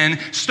sin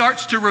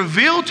starts to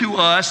reveal to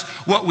us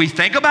what we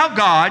think about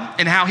God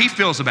and how He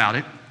feels about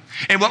it,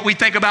 and what we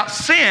think about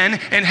sin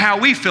and how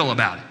we feel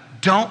about it.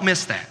 Don't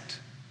miss that.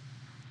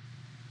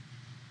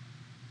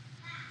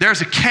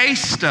 There's a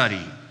case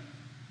study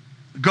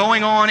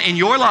going on in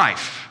your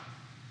life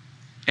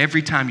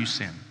every time you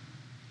sin.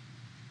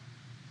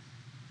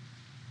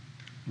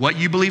 What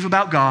you believe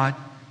about God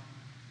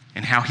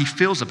and how He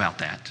feels about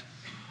that,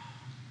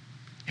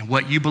 and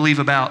what you believe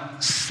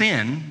about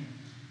sin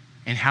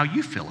and how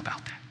you feel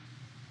about that.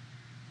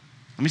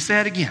 Let me say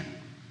it again.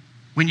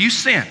 When you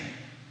sin,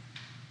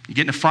 you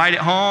get in a fight at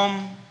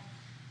home,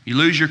 you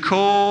lose your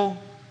cool,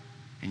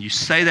 and you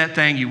say that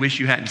thing you wish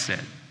you hadn't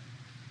said.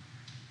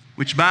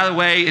 Which, by the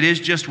way, it is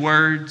just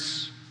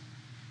words,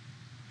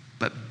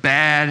 but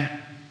bad,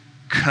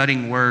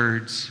 cutting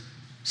words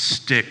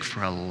stick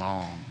for a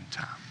long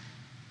time.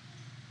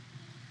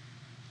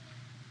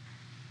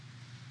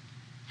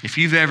 If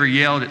you've ever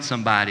yelled at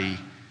somebody,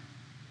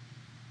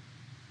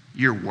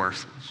 you're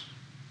worthless.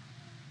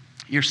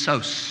 You're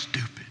so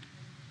stupid.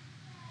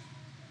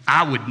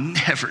 I would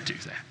never do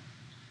that.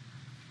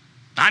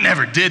 I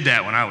never did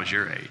that when I was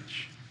your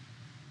age.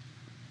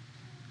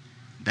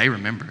 They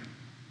remember it.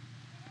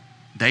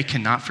 They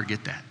cannot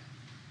forget that.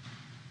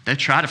 They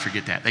try to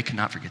forget that. They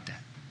cannot forget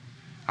that.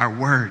 Our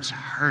words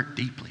hurt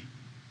deeply.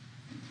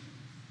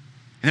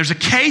 And there's a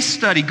case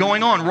study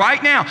going on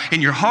right now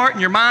in your heart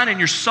and your mind and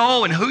your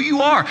soul and who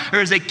you are.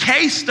 There is a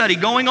case study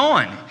going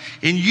on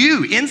in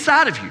you,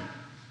 inside of you.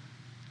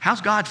 How's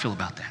God feel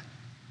about that?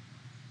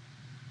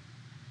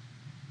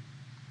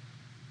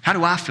 How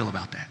do I feel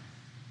about that?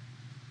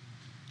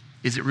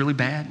 Is it really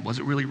bad? Was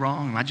it really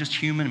wrong? Am I just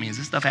human? I mean, is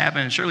this stuff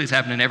happening? Surely it's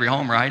happening in every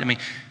home, right? I mean,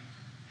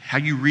 how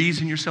you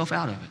reason yourself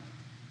out of it.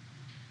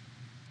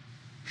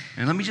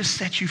 And let me just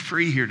set you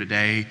free here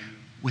today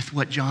with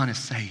what John is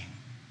saying.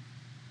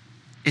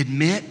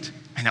 Admit,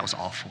 man, that was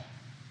awful.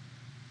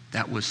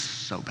 That was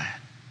so bad.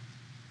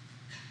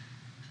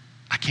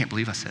 I can't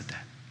believe I said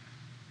that.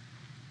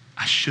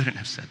 I shouldn't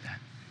have said that.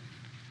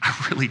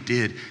 I really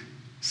did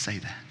say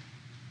that.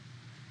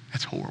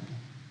 That's horrible.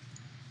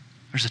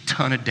 There's a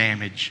ton of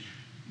damage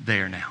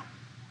there now.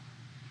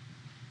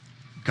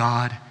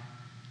 God,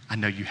 I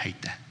know you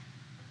hate that.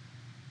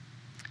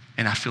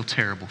 And I feel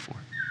terrible for it.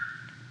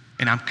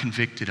 And I'm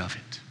convicted of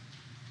it.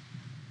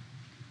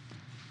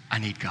 I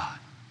need God.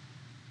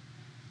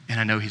 And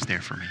I know He's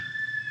there for me.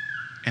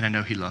 And I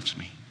know He loves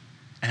me.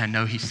 And I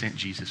know He sent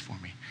Jesus for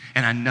me.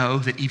 And I know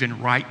that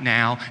even right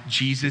now,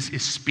 Jesus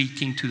is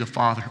speaking to the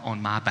Father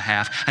on my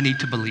behalf. I need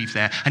to believe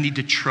that. I need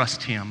to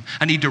trust Him.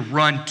 I need to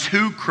run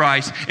to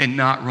Christ and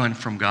not run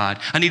from God.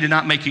 I need to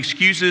not make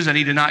excuses. I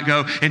need to not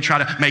go and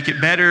try to make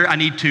it better. I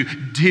need to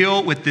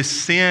deal with this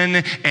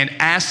sin and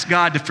ask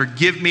God to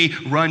forgive me,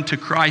 run to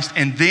Christ.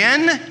 And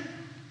then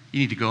you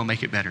need to go and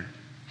make it better.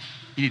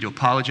 You need to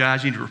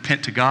apologize. You need to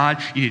repent to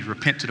God. You need to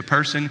repent to the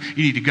person.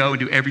 You need to go and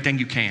do everything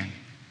you can.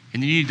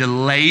 And you need to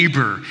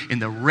labor in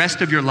the rest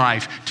of your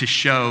life to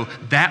show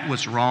that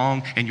was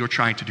wrong and you're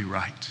trying to do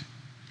right.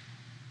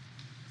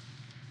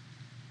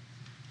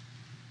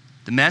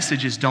 The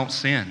message is don't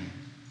sin.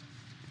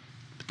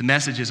 But the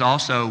message is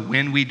also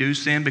when we do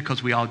sin,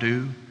 because we all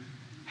do,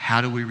 how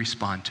do we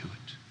respond to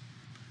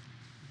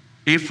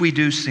it? If we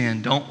do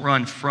sin, don't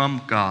run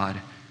from God,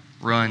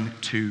 run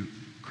to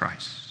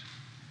Christ.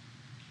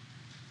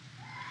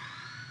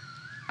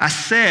 I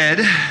said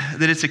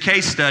that it's a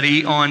case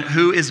study on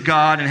who is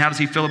God and how does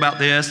He feel about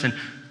this, and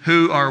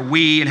who are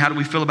we and how do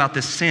we feel about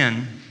this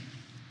sin.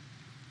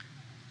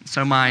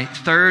 So my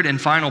third and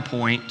final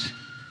point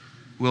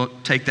will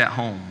take that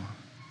home.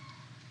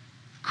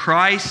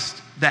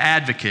 Christ, the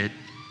advocate,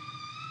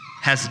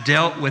 has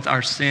dealt with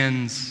our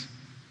sins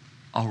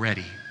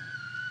already.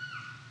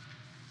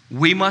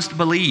 We must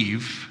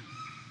believe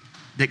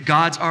that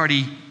God's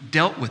already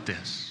dealt with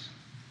this,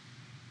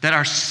 that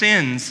our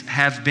sins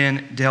have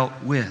been dealt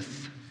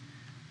with.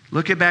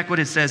 Look at back what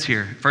it says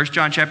here. 1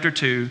 John chapter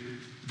 2,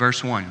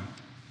 verse 1.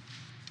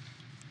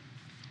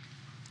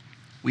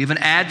 We have an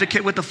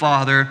advocate with the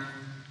Father,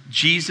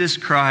 Jesus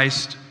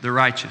Christ the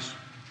righteous.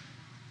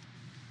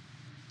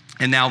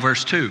 And now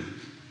verse 2.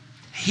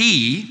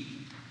 He,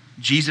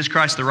 Jesus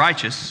Christ the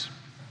righteous,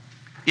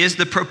 is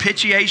the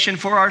propitiation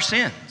for our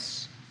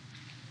sins.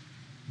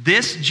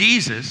 This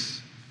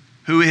Jesus,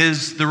 who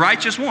is the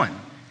righteous one,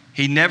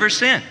 he never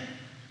sinned.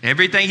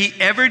 Everything he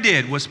ever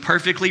did was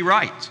perfectly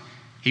right.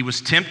 He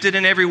was tempted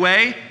in every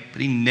way,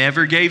 but he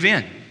never gave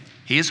in.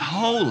 He is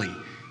holy.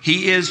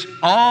 He is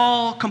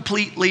all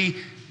completely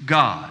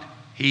God.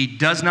 He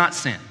does not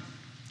sin.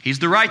 He's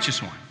the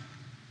righteous one.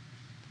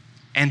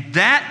 And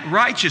that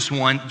righteous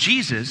one,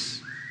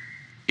 Jesus,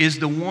 is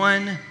the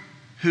one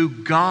who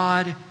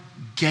God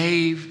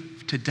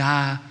gave to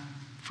die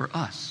for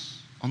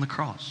us on the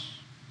cross.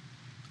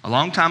 A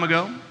long time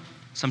ago,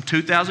 some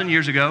 2,000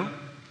 years ago,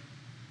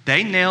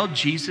 they nailed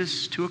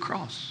Jesus to a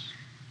cross.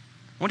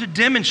 I want to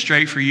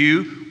demonstrate for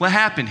you what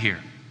happened here.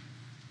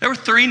 There were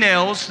 3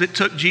 nails that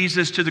took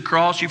Jesus to the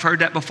cross. You've heard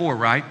that before,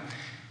 right?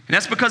 And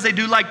that's because they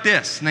do like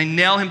this, and they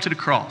nail him to the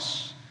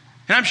cross.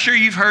 And I'm sure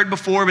you've heard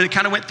before, but it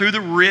kind of went through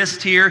the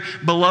wrist here,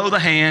 below the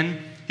hand.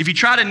 If you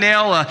try to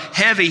nail a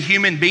heavy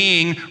human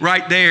being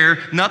right there,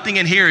 nothing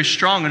in here is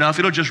strong enough,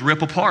 it'll just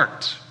rip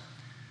apart.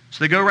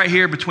 So they go right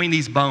here between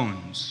these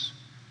bones.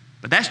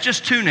 But that's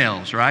just 2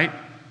 nails, right?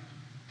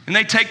 And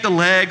they take the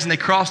legs and they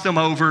cross them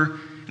over.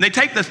 And they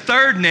take the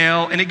 3rd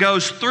nail and it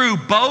goes through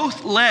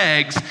both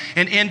legs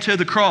and into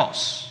the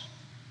cross.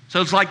 So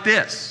it's like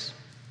this.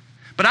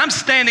 But I'm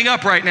standing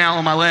up right now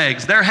on my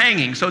legs. They're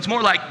hanging, so it's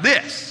more like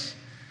this,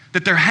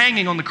 that they're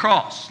hanging on the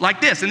cross,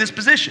 like this, in this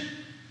position.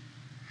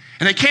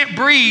 And they can't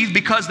breathe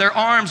because their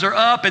arms are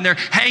up and they're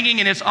hanging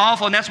and it's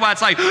awful, and that's why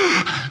it's like,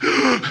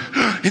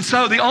 and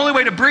so the only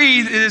way to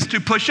breathe is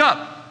to push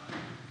up.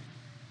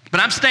 But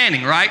I'm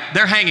standing, right?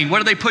 They're hanging.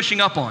 What are they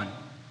pushing up on?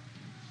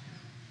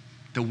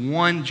 The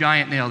one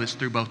giant nail that's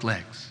through both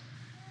legs.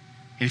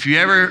 And if you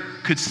ever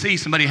could see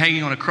somebody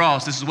hanging on a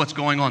cross, this is what's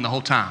going on the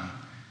whole time.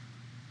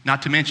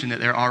 Not to mention that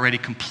they're already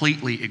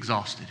completely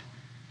exhausted.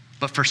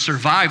 But for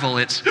survival,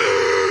 it's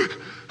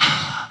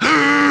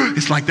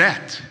like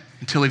that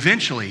until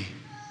eventually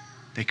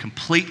they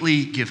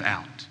completely give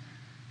out.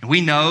 And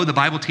we know the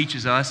Bible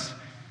teaches us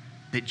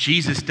that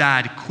Jesus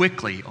died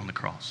quickly on the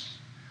cross.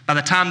 By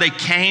the time they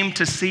came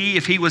to see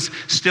if he was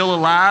still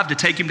alive, to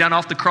take him down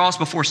off the cross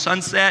before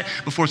sunset,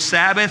 before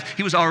Sabbath,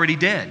 he was already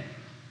dead.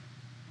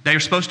 They are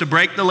supposed to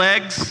break the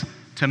legs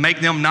to make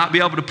them not be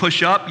able to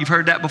push up. You've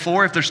heard that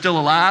before. If they're still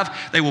alive,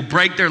 they will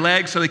break their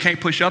legs so they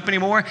can't push up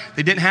anymore.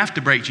 They didn't have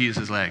to break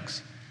Jesus'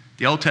 legs.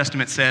 The Old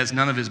Testament says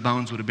none of his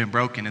bones would have been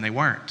broken, and they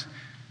weren't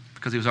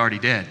because he was already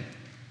dead.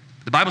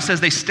 The Bible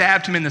says they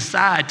stabbed him in the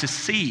side to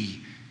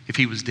see if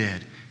he was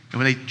dead. And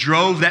when they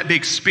drove that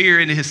big spear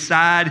into his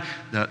side,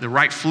 the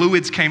right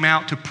fluids came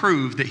out to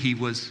prove that he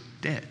was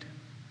dead.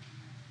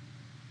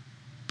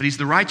 But he's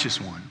the righteous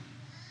one.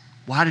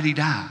 Why did he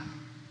die?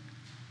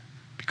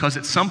 Because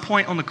at some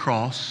point on the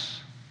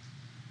cross,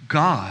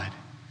 God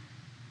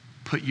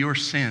put your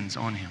sins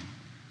on him.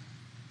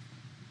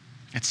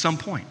 At some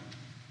point.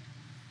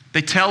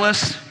 They tell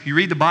us, you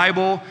read the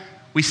Bible,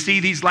 we see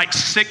these like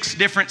 6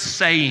 different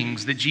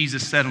sayings that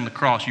Jesus said on the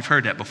cross. You've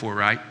heard that before,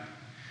 right?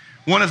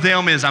 One of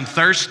them is, I'm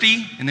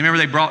thirsty. And remember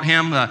they brought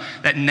him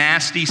that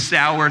nasty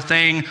sour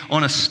thing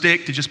on a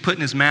stick to just put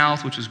in his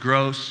mouth, which was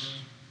gross.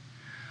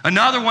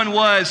 Another one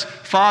was,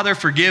 Father,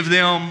 forgive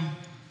them.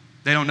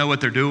 They don't know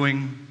what they're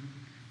doing.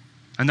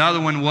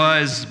 Another one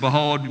was,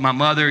 behold, my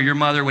mother, your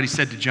mother, what he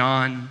said to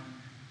John.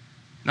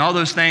 And all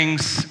those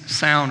things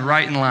sound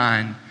right in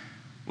line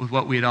with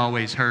what we had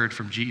always heard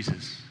from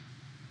Jesus.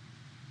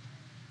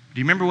 Do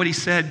you remember what he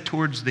said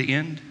towards the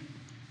end?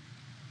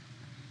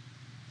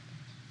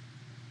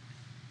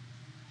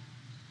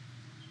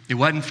 It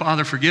wasn't,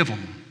 Father, forgive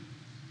them.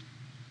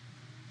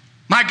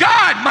 My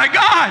God,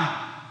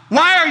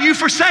 why are you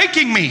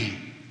forsaking me?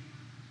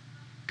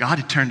 God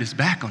had turned his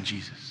back on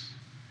Jesus.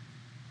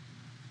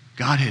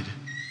 God had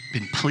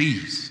been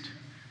pleased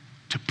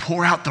to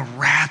pour out the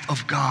wrath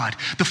of God,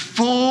 the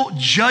full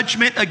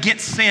judgment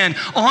against sin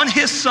on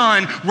his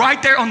son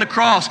right there on the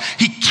cross.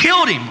 He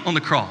killed him on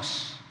the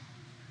cross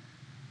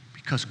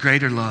because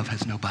greater love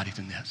has nobody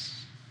than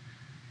this,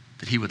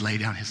 that he would lay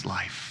down his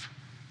life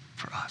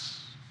for us.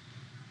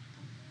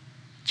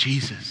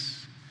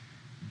 Jesus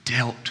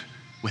dealt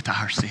with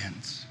our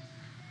sins.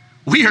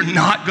 We are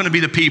not going to be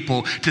the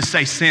people to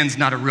say sin's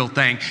not a real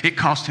thing. It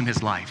cost him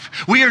his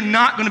life. We are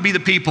not going to be the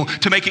people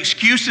to make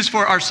excuses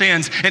for our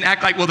sins and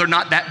act like, well, they're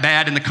not that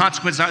bad and the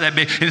consequences aren't that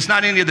big and it's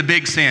not any of the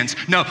big sins.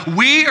 No,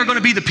 we are going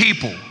to be the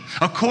people,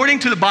 according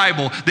to the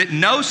Bible, that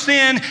know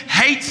sin,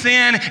 hate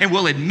sin, and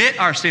will admit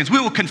our sins. We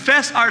will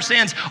confess our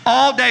sins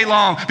all day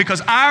long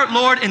because our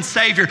Lord and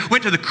Savior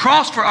went to the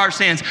cross for our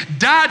sins,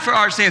 died for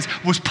our sins,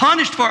 was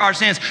punished for our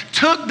sins,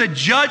 took the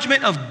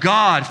judgment of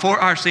God for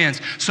our sins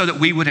so that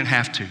we wouldn't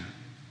have to.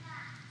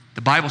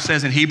 The Bible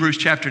says in Hebrews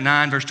chapter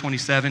 9, verse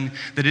 27,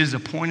 that it is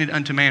appointed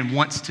unto man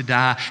once to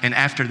die, and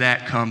after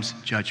that comes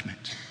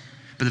judgment.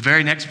 But the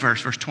very next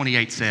verse, verse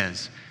 28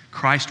 says,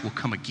 Christ will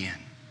come again.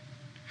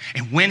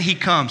 And when he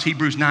comes,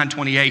 Hebrews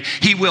 9:28,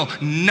 he will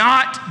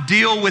not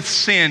deal with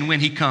sin when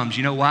he comes.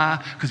 You know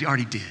why? Because he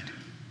already did.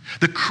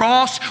 The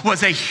cross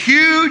was a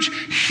huge,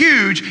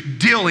 huge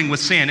dealing with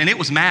sin, and it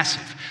was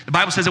massive. The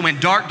Bible says it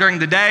went dark during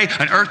the day,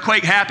 an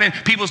earthquake happened,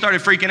 people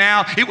started freaking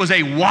out. It was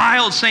a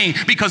wild scene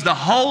because the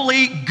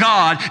holy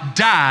God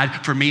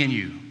died for me and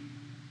you.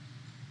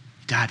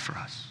 He died for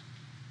us.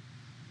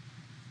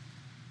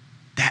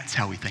 That's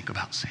how we think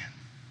about sin.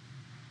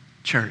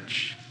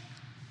 Church,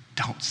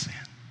 don't sin.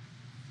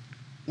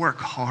 Work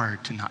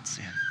hard to not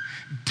sin.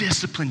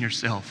 Discipline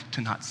yourself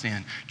to not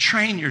sin.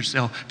 Train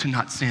yourself to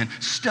not sin.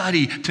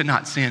 Study to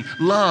not sin.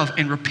 Love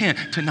and repent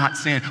to not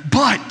sin.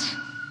 But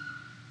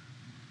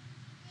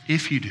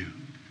if you do,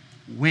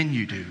 when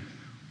you do,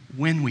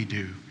 when we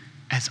do,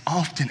 as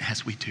often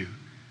as we do,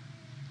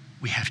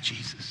 we have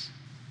Jesus.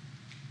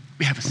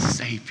 We have a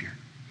Savior.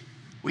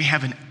 We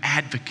have an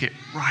advocate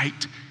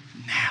right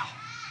now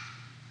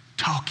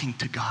talking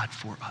to God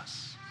for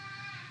us.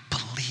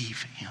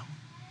 Believe him.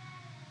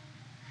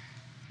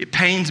 It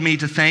pains me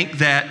to think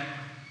that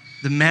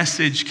the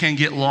message can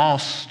get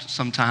lost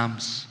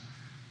sometimes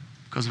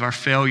because of our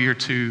failure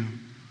to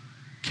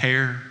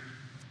care,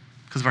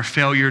 because of our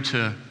failure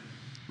to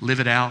live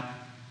it out,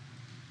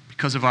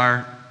 because of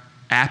our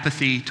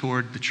apathy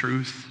toward the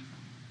truth.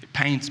 It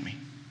pains me.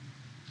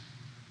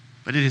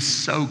 But it is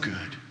so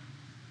good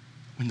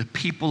when the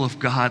people of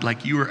God,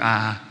 like you or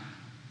I,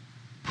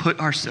 put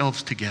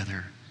ourselves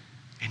together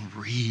and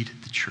read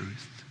the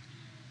truth.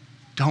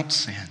 Don't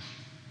sin.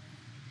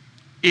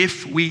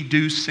 If we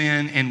do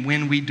sin and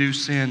when we do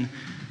sin,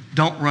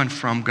 don't run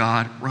from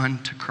God,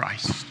 run to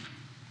Christ.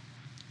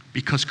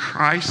 Because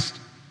Christ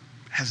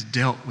has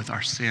dealt with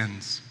our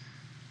sins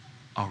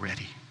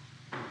already.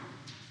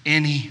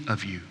 Any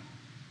of you,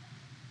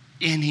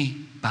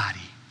 anybody,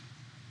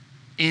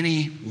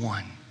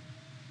 anyone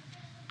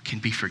can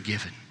be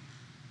forgiven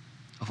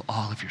of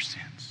all of your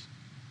sins.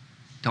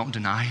 Don't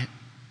deny it.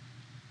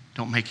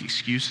 Don't make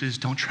excuses.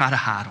 Don't try to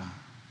hide them.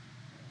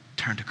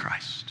 Turn to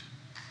Christ.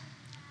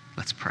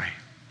 Let's pray.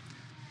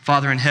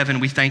 Father in heaven,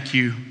 we thank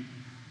you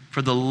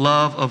for the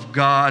love of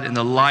God and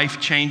the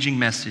life-changing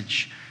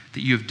message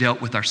that you have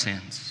dealt with our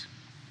sins.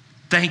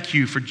 Thank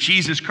you for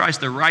Jesus Christ,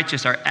 the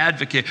righteous, our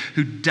advocate,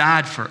 who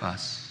died for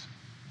us.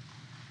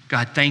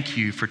 God, thank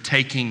you for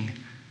taking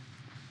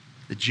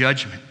the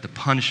judgment, the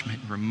punishment,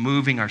 and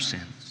removing our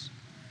sins.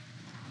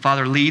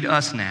 Father, lead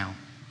us now.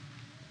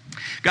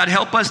 God,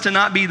 help us to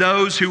not be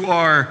those who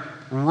are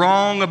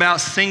wrong about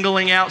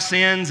singling out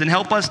sins, and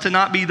help us to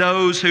not be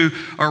those who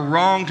are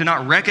wrong to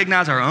not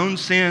recognize our own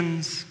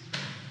sins.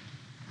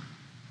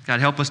 God,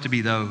 help us to be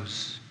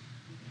those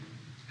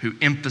who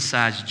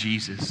emphasize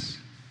Jesus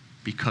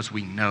because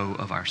we know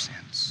of our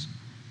sins.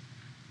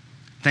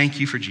 Thank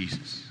you for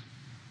Jesus.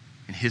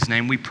 In his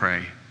name we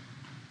pray.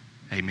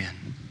 Amen.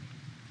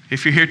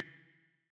 If you're here